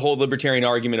is where the whole libertarian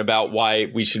argument about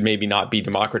why we should maybe not be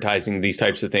democratizing these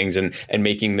types of things and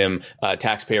making them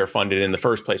taxpayer funded in the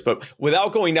first place. But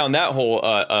without going down that whole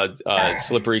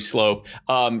slippery slope,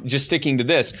 just sticking to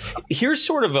this, here's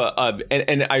sort of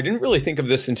and I didn't really think of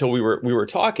this until we were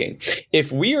talking.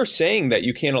 If we are saying that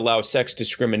you can't allow sex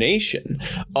discrimination,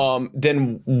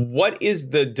 then what is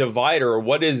the divider, or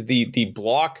what is the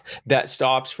block that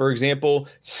stops, for example,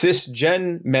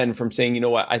 cisgen men from saying, you know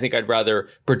what, I think I'd rather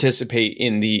participate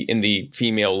in the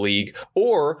female league,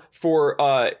 or for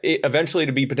it eventually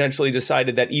to be potentially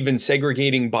decided that even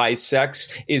segregating by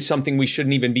sex is something we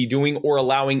shouldn't even be doing, or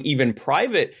allowing even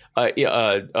private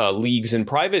leagues and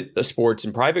private sports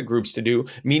and private groups to do,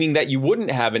 meaning that you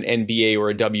wouldn't have an NBA or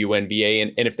a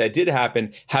WNBA. And if that did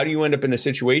happen, how do you end up in a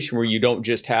situation where you don't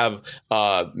just have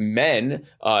men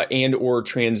and or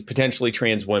potentially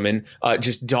trans women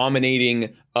just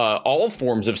dominating all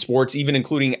forms of sports, even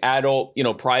including adult,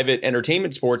 private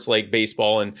entertainment sports like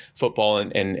baseball and football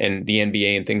and the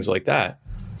NBA and things like that?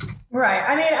 Right.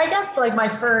 I mean, I guess my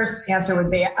first answer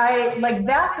would be,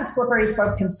 that's a slippery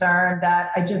slope concern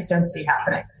that I just don't see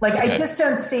happening. I just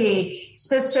don't see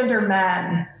cisgender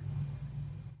men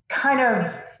kind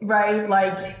of, right,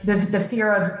 the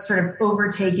fear of sort of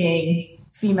overtaking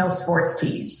female sports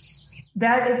teams.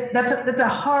 That's a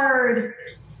hard,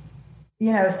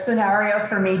 scenario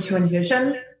for me to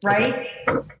envision, right?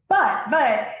 Okay.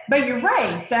 But you're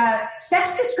right that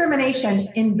sex discrimination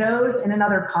in those and in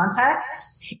other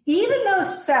contexts, even though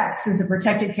sex is a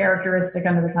protected characteristic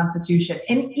under the Constitution,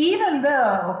 and even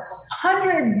though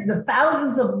hundreds of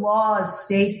thousands of laws,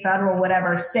 state, federal,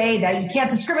 whatever, say that you can't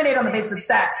discriminate on the basis of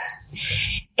sex,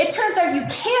 it turns out you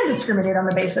can discriminate on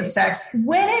the basis of sex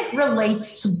when it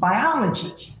relates to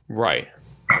biology. Right.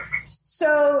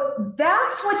 So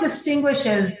that's what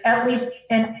distinguishes, at least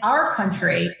in our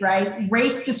country, right,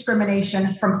 race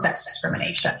discrimination from sex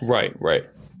discrimination. Right.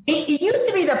 It used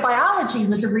to be that biology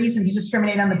was a reason to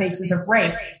discriminate on the basis of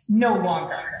race. No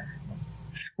longer.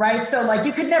 Right. So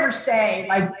you could never say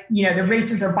the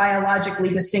races are biologically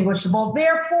distinguishable.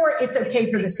 Therefore, it's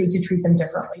OK for the state to treat them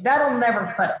differently. That'll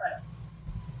never cut it.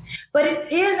 But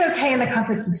it is OK in the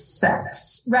context of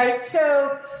sex. Right.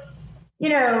 So,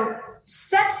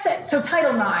 so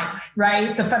Title IX,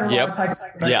 right? The federal law.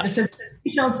 Right? This is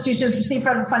educational institutions receive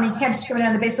federal funding. You can't discriminate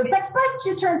on the basis of sex, but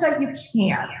it turns out you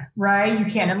can, right? You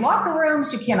can in locker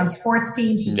rooms, you can on sports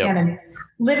teams, you can in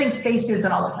living spaces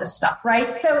and all of this stuff, right?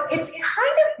 So it's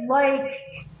kind of like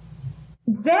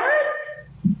that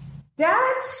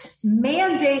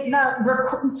mandate, it's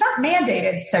not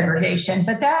mandated segregation,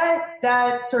 but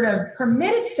that sort of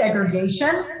permitted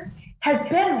segregation has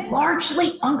been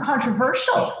largely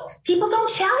uncontroversial. People don't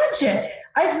challenge it.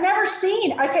 I've never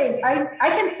seen, I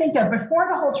can think of, before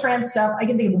the whole trans stuff, I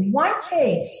can think of one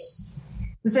case. It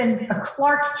was in a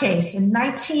Clark case in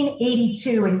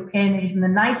 1982, and it was in the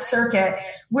Ninth Circuit,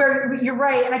 where you're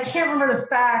right, and I can't remember the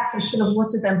facts, I should have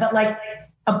looked at them, but a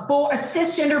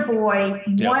cisgender boy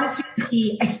wanted to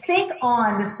compete, I think,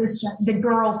 on the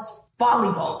girls'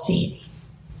 volleyball team.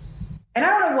 And I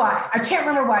don't know why. I can't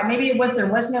remember why. Maybe it was there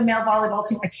was no male volleyball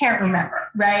team. I can't remember,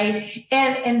 right?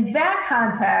 And in that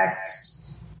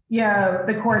context,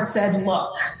 the court said,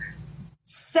 look,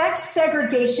 sex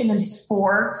segregation in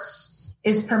sports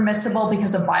is permissible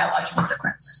because of biological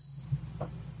difference.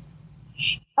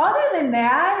 Other than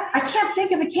that, I can't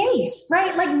think of a case,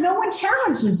 right? Like no one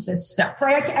challenges this stuff,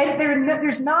 right?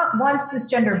 There's not one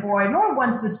cisgender boy nor one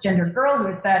cisgender girl who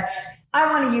has said, I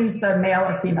want to use the male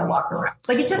or female locker room.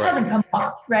 Like it just hasn't come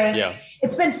up, right? Yeah.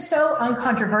 It's been so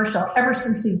uncontroversial ever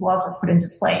since these laws were put into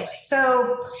place.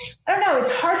 So I don't know.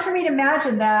 It's hard for me to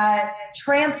imagine that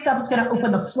trans stuff is going to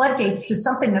open the floodgates to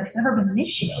something that's never been an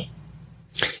issue.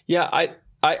 Yeah,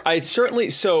 I certainly.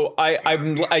 So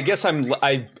I guess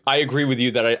I agree with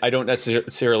you that I don't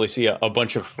necessarily see a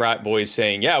bunch of frat boys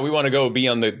saying, yeah, we want to go be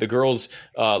on the girls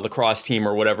lacrosse team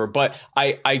or whatever. But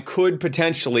I could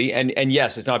potentially, and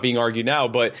yes, it's not being argued now,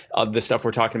 but the stuff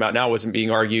we're talking about now wasn't being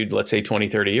argued, let's say 20,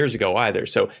 30 years ago either.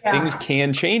 So things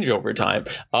can change over time.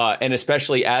 And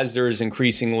especially as there's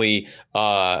increasingly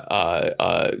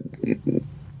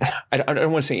I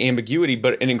don't want to say ambiguity,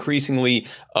 but an increasingly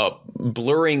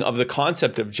blurring of the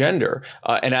concept of gender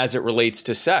and as it relates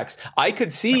to sex. I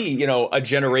could see, a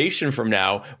generation from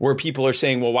now where people are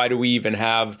saying, well, why do we even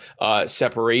have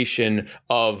separation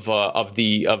of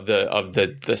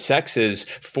the sexes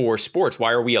for sports?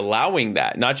 Why are we allowing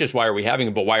that? Not just why are we having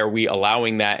it, but why are we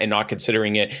allowing that and not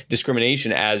considering it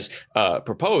discrimination as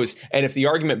proposed? And if the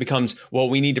argument becomes, well,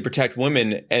 we need to protect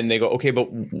women, and they go, okay, but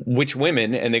which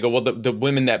women? And they go, well, the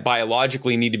women that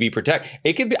biologically need to be protected.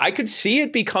 I could see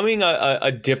it becoming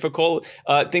a difficult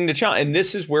thing to challenge. And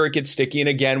this is where it gets sticky. And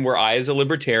again, where I, as a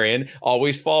libertarian,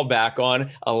 always fall back on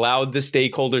allowed the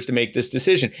stakeholders to make this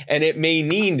decision. And it may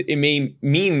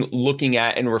mean looking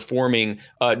at and reforming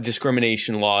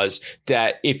discrimination laws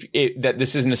that that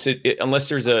this isn't unless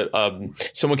there's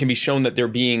someone can be shown that they're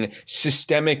being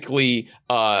systemically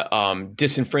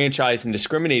disenfranchised and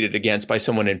discriminated against by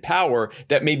someone in power,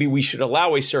 that maybe we should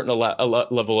allow a certain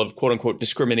level of quote unquote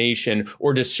discrimination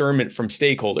or discernment from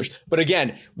stakeholders. But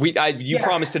again, you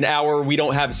promised an hour. We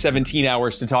don't have 17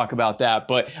 hours to talk about that.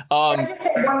 But can I just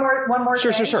say one more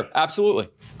Sure, thing? Sure. Absolutely.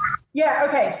 Yeah.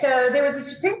 Okay. So there was a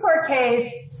Supreme Court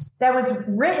case that was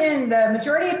written, the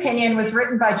majority opinion was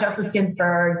written by Justice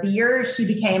Ginsburg the year she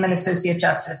became an Associate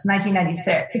Justice,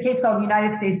 1996. It's a case called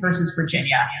United States versus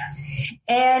Virginia.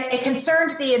 And it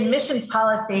concerned the admissions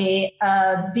policy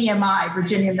of VMI,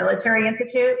 Virginia Military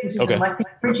Institute, which is in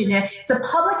Lexington, Virginia. It's a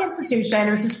public institution.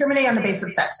 It was discriminating on the basis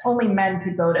of sex. Only men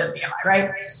could go to VMI, right?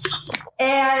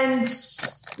 And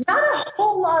not a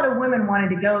whole lot of women wanted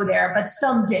to go there, but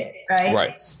some did, right?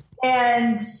 Right.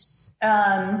 And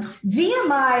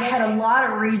VMI had a lot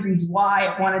of reasons why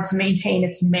it wanted to maintain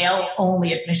its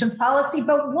male-only admissions policy,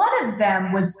 but one of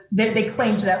them was they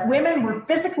claimed that women were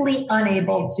physically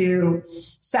unable to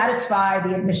satisfy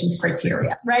the admissions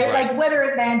criteria, right? Like whether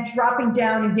it meant dropping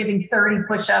down and giving 30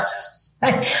 push-ups.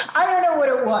 I don't know what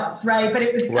it was, right? But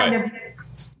it was kind of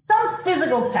some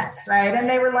physical test, right? And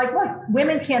they were like, look,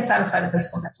 women can't satisfy the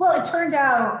physical test. Well, it turned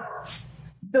out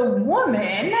the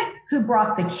woman who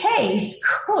brought the case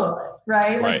could,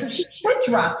 right? Like, so she could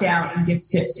drop down and give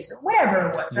 50 or whatever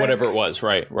it was, right? Whatever it was,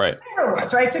 right. Whatever it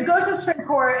was, right? So it goes to the Supreme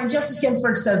Court and Justice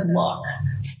Ginsburg says, look,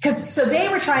 so they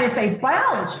were trying to say it's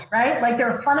biology, right? Like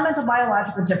there are fundamental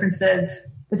biological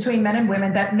differences between men and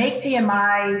women that make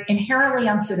VMI inherently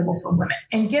unsuitable for women.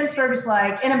 And Ginsburg is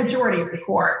like, in a majority of the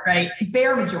court, right?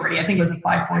 Bare majority, I think it was a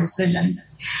 5-4 decision.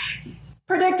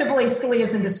 Predictably,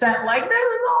 Scalia's in dissent, like, this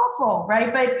is awful,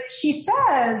 right? But she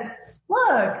says,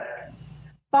 look,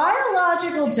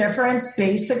 biological difference,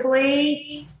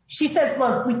 basically, she says,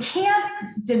 look, we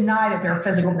can't deny that there are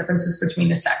physical differences between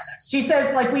the sexes. She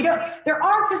says, like, there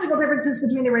are physical differences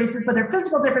between the races, but there are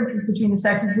physical differences between the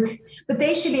sexes, but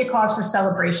they should be a cause for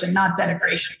celebration, not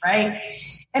denigration, right?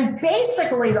 And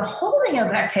basically, the holding of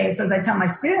that case, as I tell my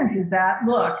students, is that,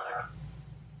 look,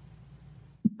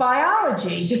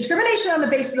 biology, discrimination on the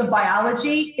basis of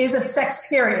biology is a sex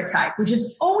stereotype, which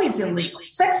is always illegal.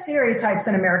 Sex stereotypes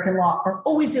in American law are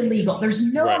always illegal.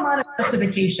 There's no amount of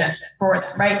justification for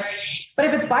them, right? But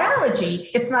if it's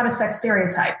biology, it's not a sex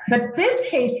stereotype. But this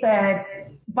case said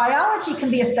biology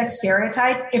can be a sex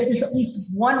stereotype if there's at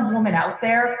least one woman out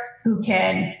there who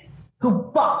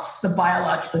bucks the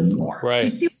biological norm. Right. Do you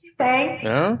see what I'm saying?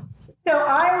 Yeah. So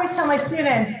I always tell my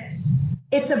students,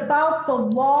 it's about the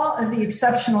law of the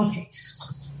exceptional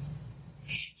case.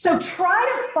 So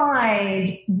try to find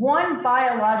one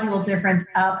biological difference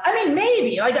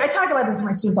maybe, like I talk about this with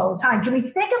my students all the time. Can we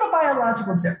think of a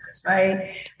biological difference, right?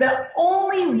 That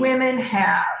only women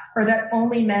have or that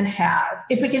only men have?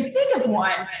 If we can think of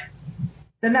one,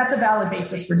 then that's a valid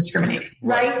basis for discriminating,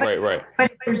 right? Right.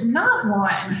 But if there's not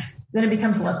one, then it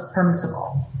becomes less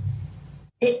permissible.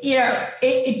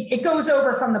 It goes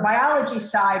over from the biology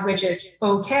side, which is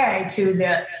okay, to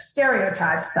the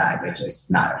stereotype side, which is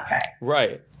not okay.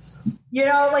 Right.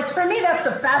 Like for me, that's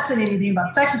the fascinating thing about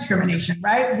sex discrimination,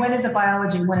 right? When is it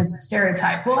biology? When is it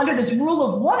stereotype? Well, under this rule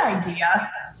of one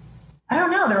idea, I don't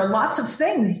know. There are lots of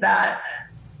things that,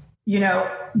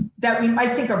 that we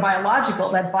might think are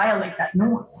biological that violate that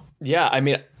norm. Yeah. I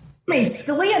mean,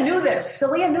 Scalia knew this.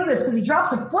 Because he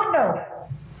drops a footnote.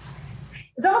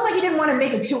 It's almost like he didn't want to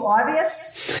make it too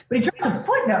obvious, but he drops a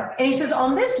footnote and he says,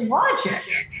 on this logic,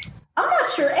 I'm not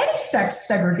sure any sex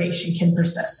segregation can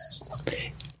persist.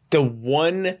 The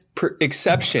one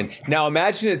exception. Now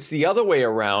imagine it's the other way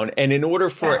around. And in order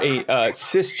for a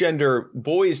cisgender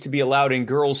boys to be allowed in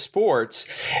girls' sports,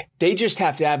 they just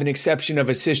have to have an exception of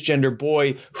a cisgender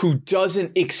boy who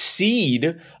doesn't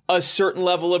exceed a certain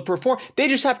level of performance. They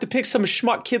just have to pick some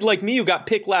schmuck kid like me who got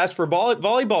picked last for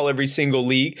volleyball every single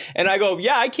league. And I go,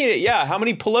 yeah, I can't. Yeah. How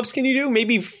many pull-ups can you do?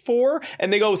 Maybe 4.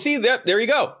 And they go, see, there you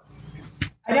go.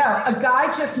 I know. A guy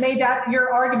just made that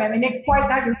your argument. I mean, quite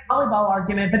not your volleyball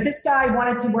argument, but this guy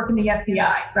wanted to work in the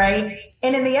FBI, right?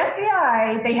 And in the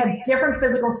FBI, they had different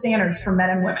physical standards for men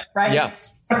and women, right? Yeah.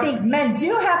 So I think men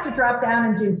do have to drop down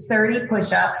and do 30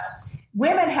 push-ups.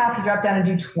 Women have to drop down and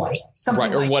do 20, something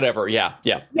right, or like whatever. Yeah.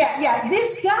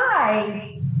 This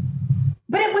guy,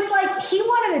 but it was like he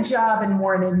wanted a job in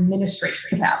more an administrative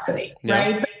capacity,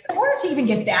 right? But in order to even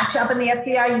get that job in the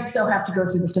FBI, you still have to go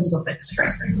through the physical fitness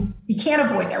training. You can't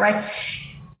avoid that, right?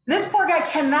 This poor guy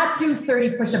cannot do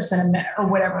 30 push-ups in a minute or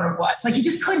whatever it was. Like he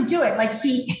just couldn't do it. Like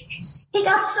he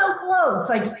got so close.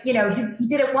 Like, he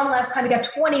did it one last time. He got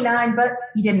 29, but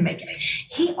he didn't make it.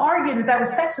 He argued that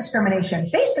was sex discrimination,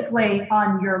 basically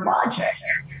on your logic,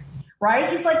 right?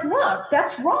 He's like, look,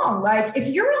 that's wrong. Like if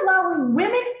you're allowing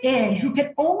women in who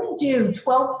can only do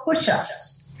 12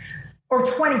 push-ups or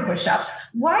 20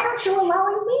 push-ups, why aren't you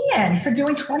allowing me in for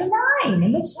doing 29? It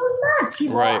makes no sense. He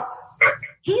lost.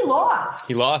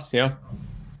 Yeah.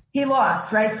 He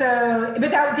lost, right? So,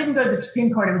 but that didn't go to the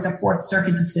Supreme Court. It was a Fourth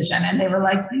Circuit decision. And they were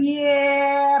like,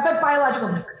 yeah, but biological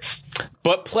difference.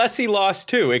 But Plessy lost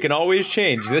too. It can always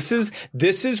change. This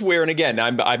is where, and again,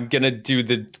 I'm gonna do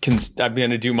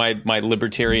my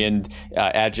libertarian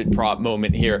agitprop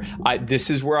moment here. This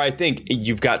is where I think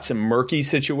you've got some murky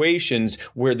situations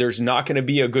where there's not going to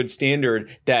be a good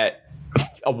standard, that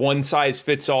a one size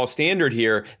fits all standard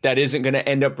here that isn't going to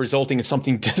end up resulting in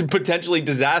something potentially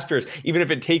disastrous, even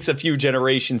if it takes a few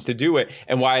generations to do it.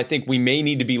 And why I think we may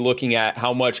need to be looking at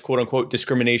how much quote unquote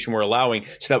discrimination we're allowing,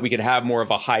 so that we could have more of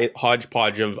a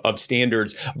hodgepodge of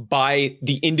standards by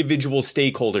the individual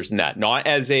stakeholders in that, not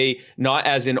as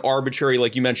an arbitrary,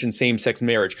 like you mentioned, same sex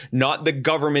marriage, not the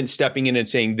government stepping in and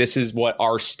saying this is what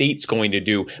our state's going to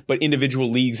do, but individual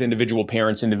leagues, individual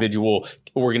parents, individual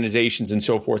organizations and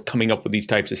so forth coming up with these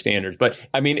types of standards. But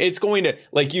I mean, it's going to,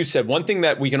 like you said, one thing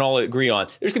that we can all agree on,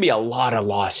 there's going to be a lot of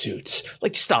lawsuits,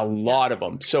 like just a lot of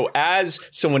them. So as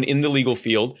someone in the legal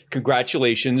field,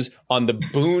 congratulations on the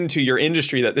boon to your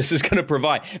industry that this is going to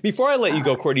provide. Before I let you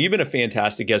go, Courtney, you've been a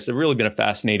fantastic guest. It's really been a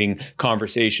fascinating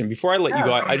conversation. Before I let you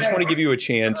go, I just want to give you a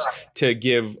chance to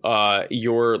give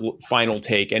your final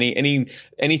take.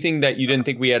 Anything that you didn't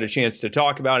think we had a chance to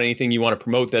talk about, anything you want to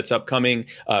promote that's upcoming,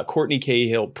 Courtney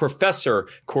Cahill, Professor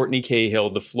Courtney Cahill,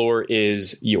 the floor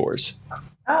is yours.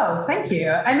 Oh, thank you.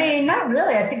 I mean, not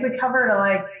really. I think we covered a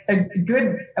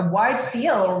wide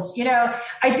field.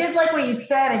 I did like what you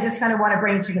said. I just kind of want to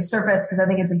bring it to the surface because I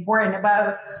think it's important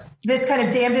about this kind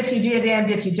of damned if you do,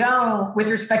 damned if you don't, with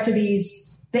respect to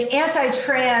the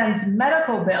anti-trans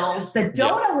medical bills that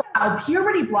don't allow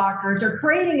puberty blockers, or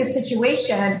creating a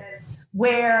situation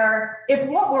where if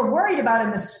what we're worried about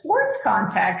in the sports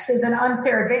context is an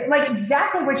unfair advantage, like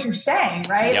exactly what you're saying,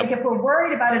 right? Yep. Like if we're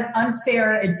worried about an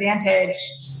unfair advantage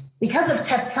because of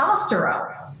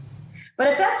testosterone, but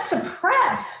if that's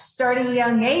suppressed starting at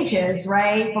young ages,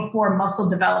 right, before muscle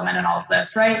development and all of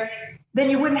this, right, then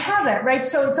you wouldn't have that, right?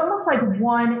 So it's almost like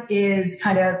one is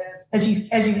kind of, as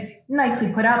you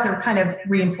nicely put out, they're kind of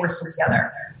reinforcing the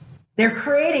other. They're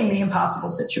creating the impossible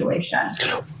situation.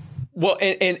 Well,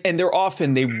 and they're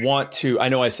often, they want to, I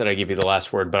know I said I gave you the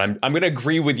last word, but I'm going to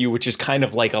agree with you, which is kind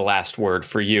of like a last word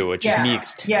for you. It's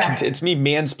just it's me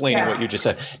mansplaining what you just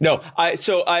said. No,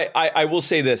 I will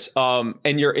say this,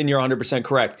 and you're 100%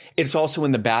 correct. It's also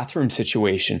in the bathroom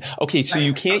situation. Okay. So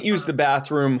you can't use the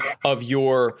bathroom of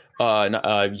your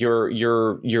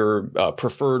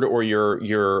preferred or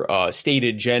your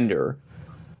stated gender,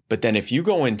 But then if you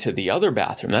go into the other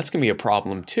bathroom, that's going to be a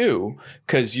problem too,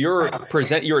 because you're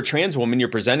a trans woman, you're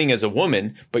presenting as a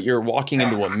woman, but you're walking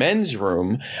into a men's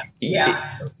room.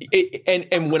 Yeah.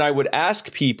 And when I would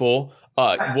ask people,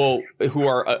 who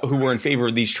were in favor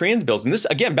of these trans bills, and this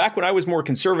again, back when I was more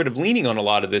conservative leaning on a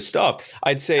lot of this stuff,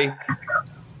 I'd say,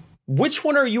 which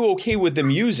one are you okay with them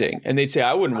using? And they'd say,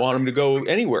 I wouldn't want them to go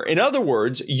anywhere. In other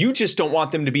words, you just don't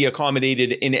want them to be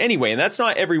accommodated in any way. And that's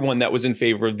not everyone that was in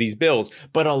favor of these bills,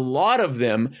 but a lot of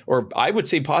them, or I would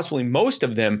say possibly most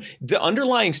of them, the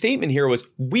underlying statement here was,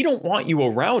 we don't want you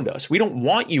around us. We don't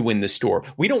want you in the store.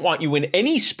 We don't want you in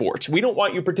any sports. We don't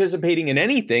want you participating in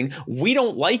anything. We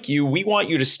don't like you. We want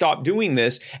you to stop doing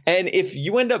this. And if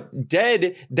you end up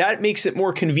dead, that makes it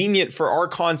more convenient for our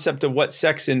concept of what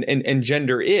sex and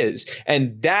gender is.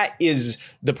 And that is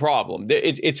the problem.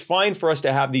 It's fine for us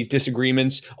to have these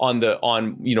disagreements on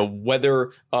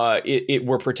whether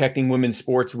we're protecting women's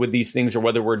sports with these things, or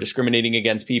whether we're discriminating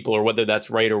against people, or whether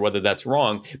that's right or whether that's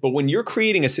wrong. But when you're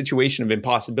creating a situation of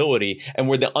impossibility, and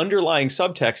where the underlying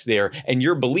subtext there and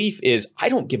your belief is, I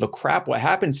don't give a crap what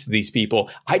happens to these people,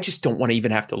 I just don't want to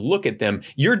even have to look at them,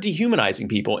 you're dehumanizing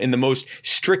people in the most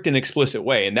strict and explicit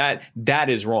way. And that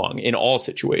is wrong in all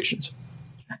situations.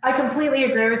 I completely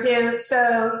agree with you.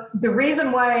 So the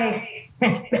reason why,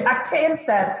 back to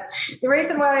incest, the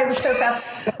reason why I was so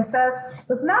fascinated with incest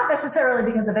was not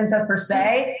necessarily because of incest per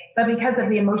se, but because of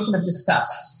the emotion of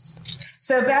disgust.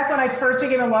 So back when I first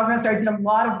became a law professor, I did a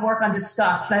lot of work on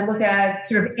disgust. And I looked at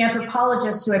sort of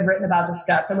anthropologists who had written about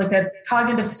disgust. I looked at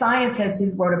cognitive scientists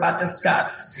who wrote about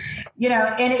disgust,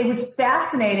 and it was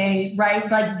fascinating,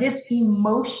 right? Like, this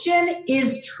emotion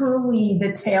is truly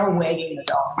the tail wagging the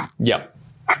dog. Yeah.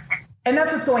 And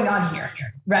that's what's going on here,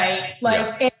 right?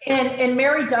 Like, and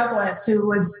Mary Douglas, who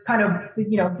was kind of,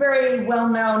 very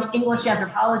well-known English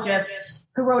anthropologist,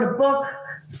 who wrote a book,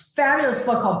 fabulous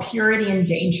book called Purity and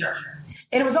Danger.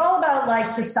 And it was all about like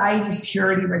society's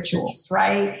purity rituals,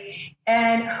 right?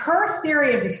 And her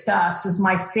theory of disgust was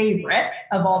my favorite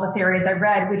of all the theories I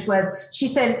read, which was, she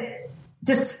said,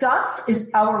 disgust is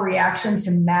our reaction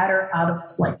to matter out of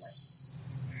place.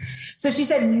 So she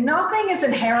said, nothing is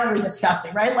inherently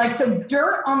disgusting, right? Like, so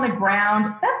dirt on the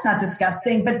ground, that's not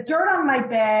disgusting, but dirt on my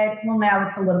bed, well, now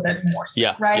it's a little bit more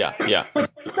so, right? Yeah. But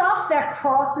stuff that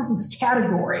crosses its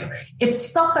category, it's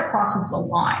stuff that crosses the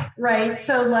line, right?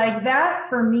 So like that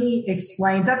for me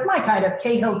explains, that's my kind of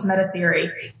Cahill's meta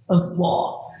theory of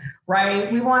law,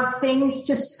 right? We want things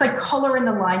just, it's like color in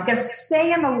the line. You got to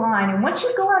stay in the line. And once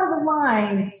you go out of the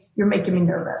line, you're making me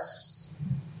nervous.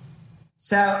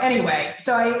 So anyway,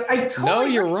 I totally. No,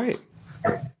 you're right.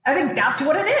 I think that's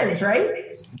what it is,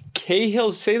 right?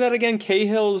 Cahill's, say that again.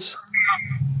 Cahill's.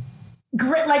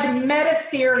 Like meta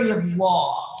theory of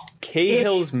law.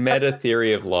 Cahill's meta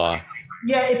theory of law.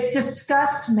 Yeah, it's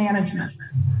disgust management.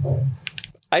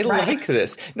 I like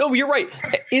this. No, you're right.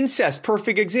 Incest,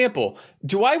 perfect example.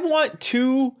 Do I want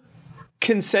two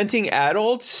consenting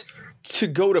adults to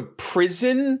go to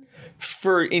prison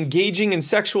for engaging in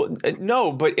sexual?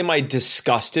 No, but am I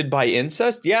disgusted by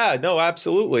incest? Yeah, no,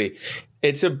 absolutely.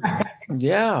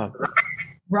 Yeah.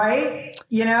 Right?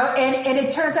 And it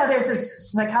turns out there's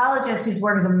this psychologist whose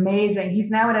work is amazing. He's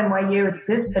now at NYU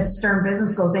at Stern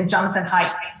Business School, named Jonathan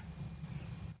Haidt.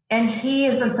 And he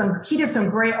did some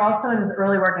great, also his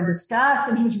early work on disgust,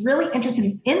 and he was really interested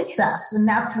in incest. And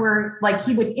that's where, like,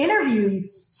 he would interview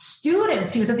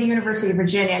students. He was at the University of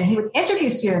Virginia, and he would interview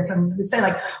students and would say,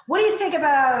 like, what do you think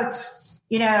about,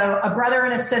 a brother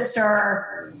and a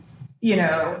sister,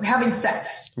 having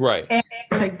sex? Right. And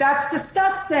it's like, that's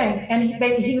disgusting. And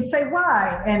he would say,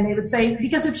 why? And they would say,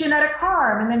 because of genetic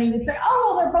harm. And then he would say,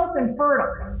 oh, well, they're both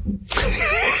infertile.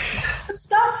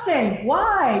 Disgusting.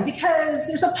 Why? Because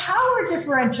there's a power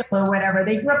differential or whatever.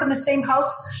 They grew up in the same house.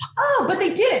 Oh, but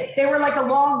they didn't. They were like a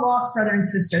long lost brother and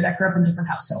sister that grew up in different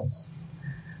households.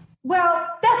 Well,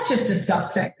 that's just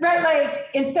disgusting, right? Like,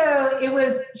 and so it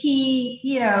was, he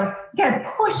kind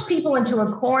of pushed people into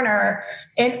a corner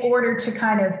in order to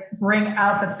kind of bring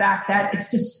out the fact that it's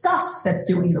disgust that's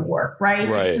doing the work, right?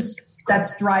 It's disgust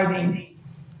that's driving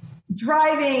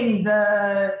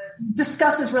the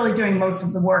disgust is really doing most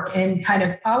of the work in kind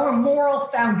of our moral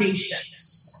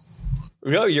foundations.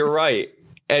 No, you're right.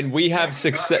 And we have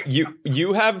success.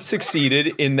 You have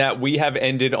succeeded in that we have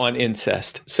ended on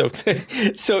incest. So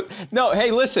no.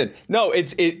 Hey, listen. No,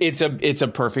 it's a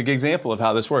perfect example of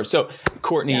how this works. So,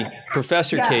 Courtney,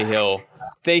 Professor Cahill,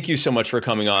 thank you so much for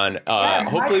coming on.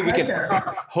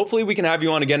 Hopefully we can have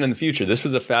you on again in the future. This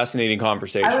was a fascinating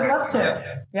conversation. I would love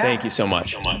to. Yeah. Thank you so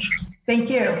much. Thank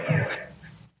you.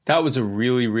 That was a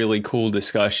really, really cool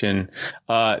discussion.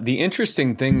 The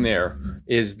interesting thing there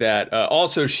is that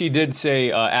also she did say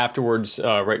afterwards,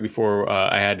 right before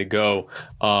I had to go,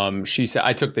 she said,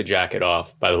 I took the jacket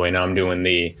off, by the way. Now I'm doing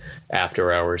the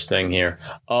after hours thing here.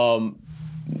 I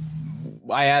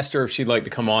asked her if she'd like to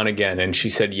come on again, and she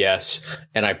said yes.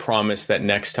 And I promised that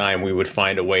next time we would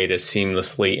find a way to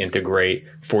seamlessly integrate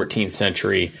 14th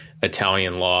century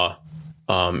Italian law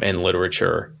and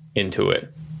literature into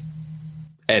it.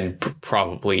 And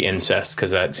probably incest,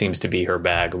 because that seems to be her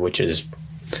bag, which is...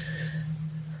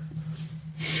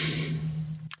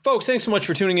 Folks, thanks so much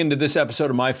for tuning into this episode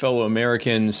of My Fellow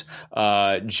Americans.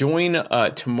 Join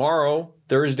tomorrow,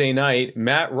 Thursday night.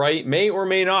 Matt Wright may or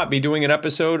may not be doing an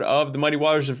episode of the Muddy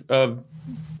Waters of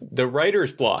the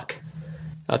Writer's Block.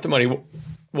 Not the Muddy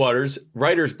Waters,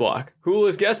 Writer's Block. Who will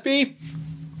his guest be?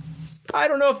 I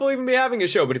don't know if we'll even be having a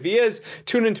show, but if he is,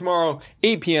 tune in tomorrow,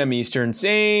 8 p.m. Eastern,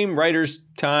 same writer's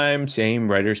time, same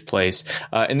writer's place.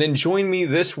 And then join me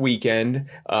this weekend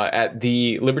at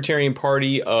the Libertarian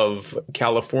Party of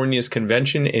California's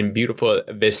convention in beautiful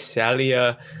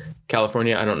Visalia,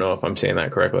 California. I don't know if I'm saying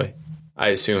that correctly. I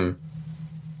assume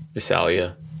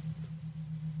Visalia.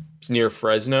 It's near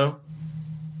Fresno.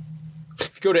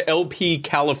 If you go to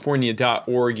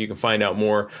lpcalifornia.org, you can find out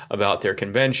more about their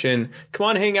convention. Come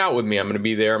on, hang out with me. I'm going to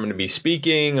be there. I'm going to be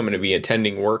speaking. I'm going to be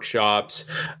attending workshops.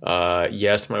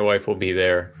 Yes, my wife will be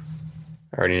there.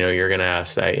 I already know you're going to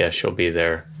ask that. Yes, she'll be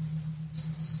there.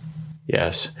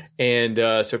 Yes. And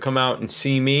so come out and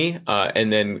see me,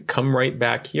 and then come right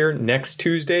back here next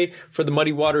Tuesday for the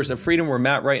Muddy Waters of Freedom, where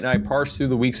Matt Wright and I parse through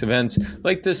the week's events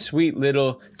like the sweet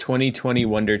little 2020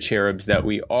 wonder cherubs that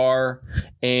we are.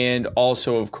 And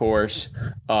also, of course,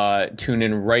 tune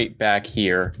in right back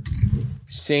here.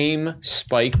 Same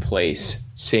spike place,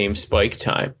 same spike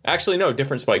time. Actually, no,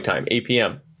 different spike time, 8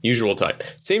 p.m. Usual time.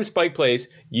 Same spike place,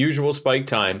 usual spike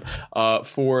time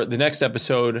for the next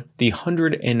episode, the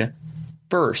 101st,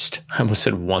 I almost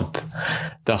said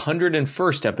the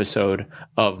 101st episode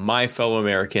of My Fellow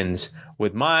Americans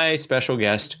with my special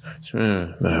guest.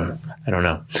 I don't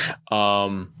know.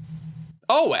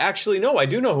 Oh, actually, no, I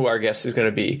do know who our guest is going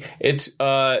to be. It's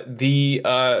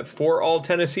the For All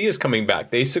Tennessee is coming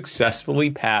back. They successfully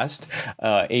passed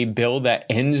a bill that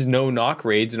ends no-knock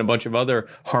raids and a bunch of other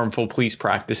harmful police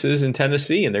practices in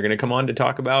Tennessee. And they're going to come on to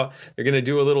talk about, they're going to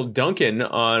do a little dunking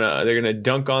on, they're going to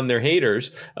dunk on their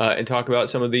haters and talk about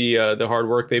some of the hard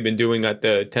work they've been doing at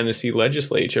the Tennessee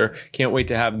legislature. Can't wait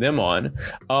to have them on.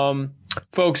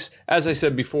 Folks, as I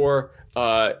said before,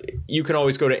 you can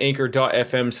always go to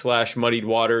anchor.fm/muddied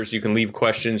waters. You can leave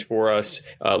questions for us,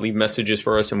 leave messages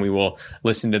for us, and we will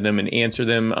listen to them and answer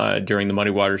them during the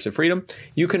Muddy Waters of Freedom.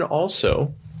 You can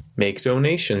also make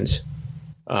donations,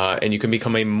 and you can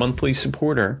become a monthly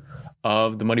supporter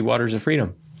of the Muddy Waters of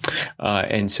Freedom.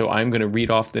 And so I'm going to read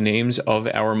off the names of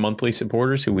our monthly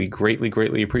supporters who we greatly,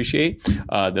 greatly appreciate.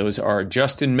 Those are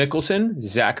Justin Mickelson,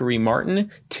 Zachary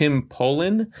Martin, Tim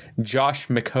Poland, Josh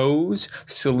McHose,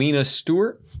 Selena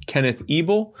Stewart, Kenneth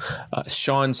Ebel,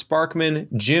 Sean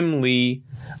Sparkman, Jim Lee,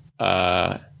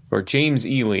 or James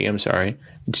E. Lee, I'm sorry.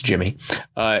 It's Jimmy.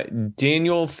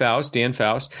 Dan Faust,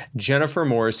 Jennifer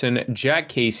Morrison, Jack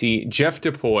Casey, Jeff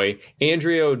DePoy,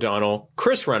 Andrea O'Donnell,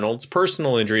 Chris Reynolds,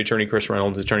 personal injury attorney Chris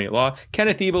Reynolds, attorney at law,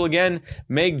 Kenneth Ebel again,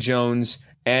 Meg Jones,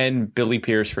 and Billy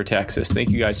Pierce for Texas. Thank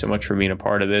you guys so much for being a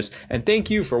part of this. And thank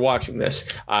you for watching this.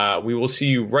 We will see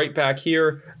you right back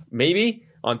here, maybe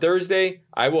on Thursday.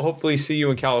 I will hopefully see you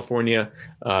in California,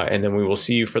 and then we will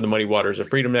see you for the Muddy Waters of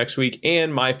Freedom next week.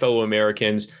 And my fellow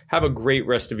Americans, have a great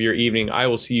rest of your evening. I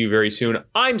will see you very soon.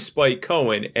 I'm Spike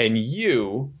Cohen, and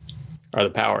you are the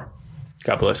power.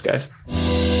 God bless, guys.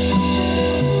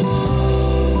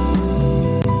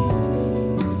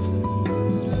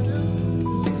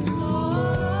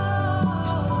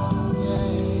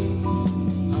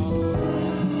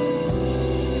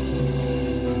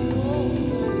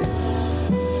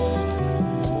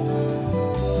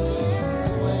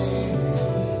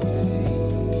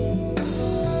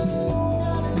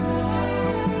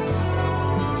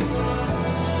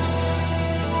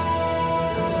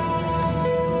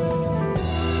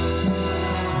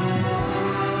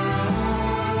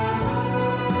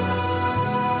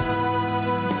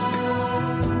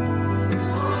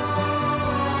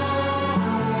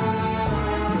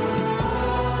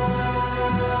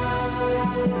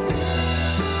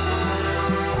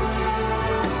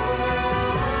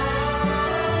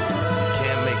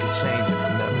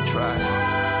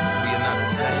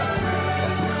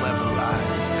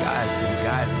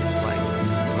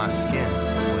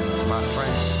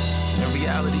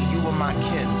 my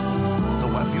kin.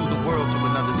 Though I view the world through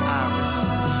another's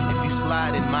iris. If you slide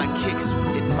but in my kicks,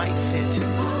 it might fit.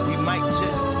 We might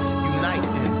just unite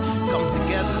and come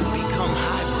together, become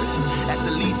hybrid, at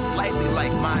the least slightly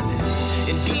like-minded.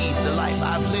 Indeed, the life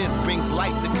I've lived brings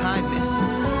light to kindness.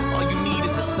 All you need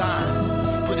is a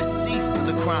sign. Put a cease to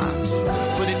the crimes.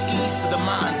 Put an ease to the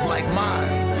minds like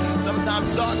mine. Sometimes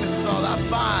darkness is all I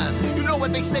find. You know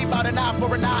what they say about an eye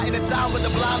for an eye in a time when the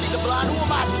blind lead the blind. Who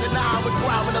am I to deny I would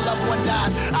cry when a loved one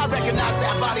dies? I recognize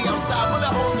that body outside, full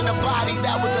of holes in the body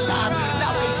that was alive.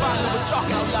 Now can find it with chalk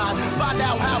outline. Find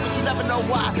out how, but you never know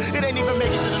why. It ain't even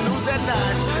make it to the news at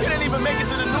 9. It ain't even make it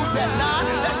to the news at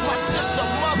 9. That's my sister,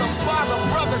 mother, father,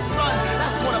 brother, son.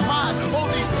 That's one of mine. All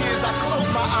these years I close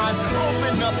my eyes,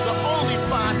 open up to only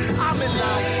find I'm in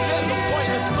line. There's a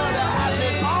pointless murder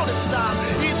happening all the time.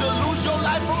 Either lose your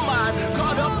life or mine,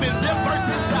 caught up in them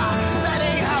versus I. That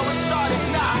ain't how it started,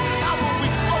 nah. How were we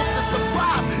supposed to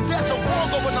survive? There's a war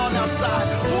going on outside.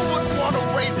 Who would want to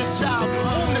raise a child?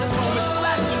 Whom the tomb is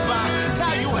flashing by.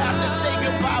 Now you have to say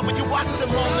goodbye when you watch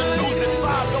them on the news at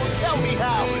 5. Don't tell me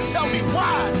how, tell me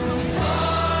why.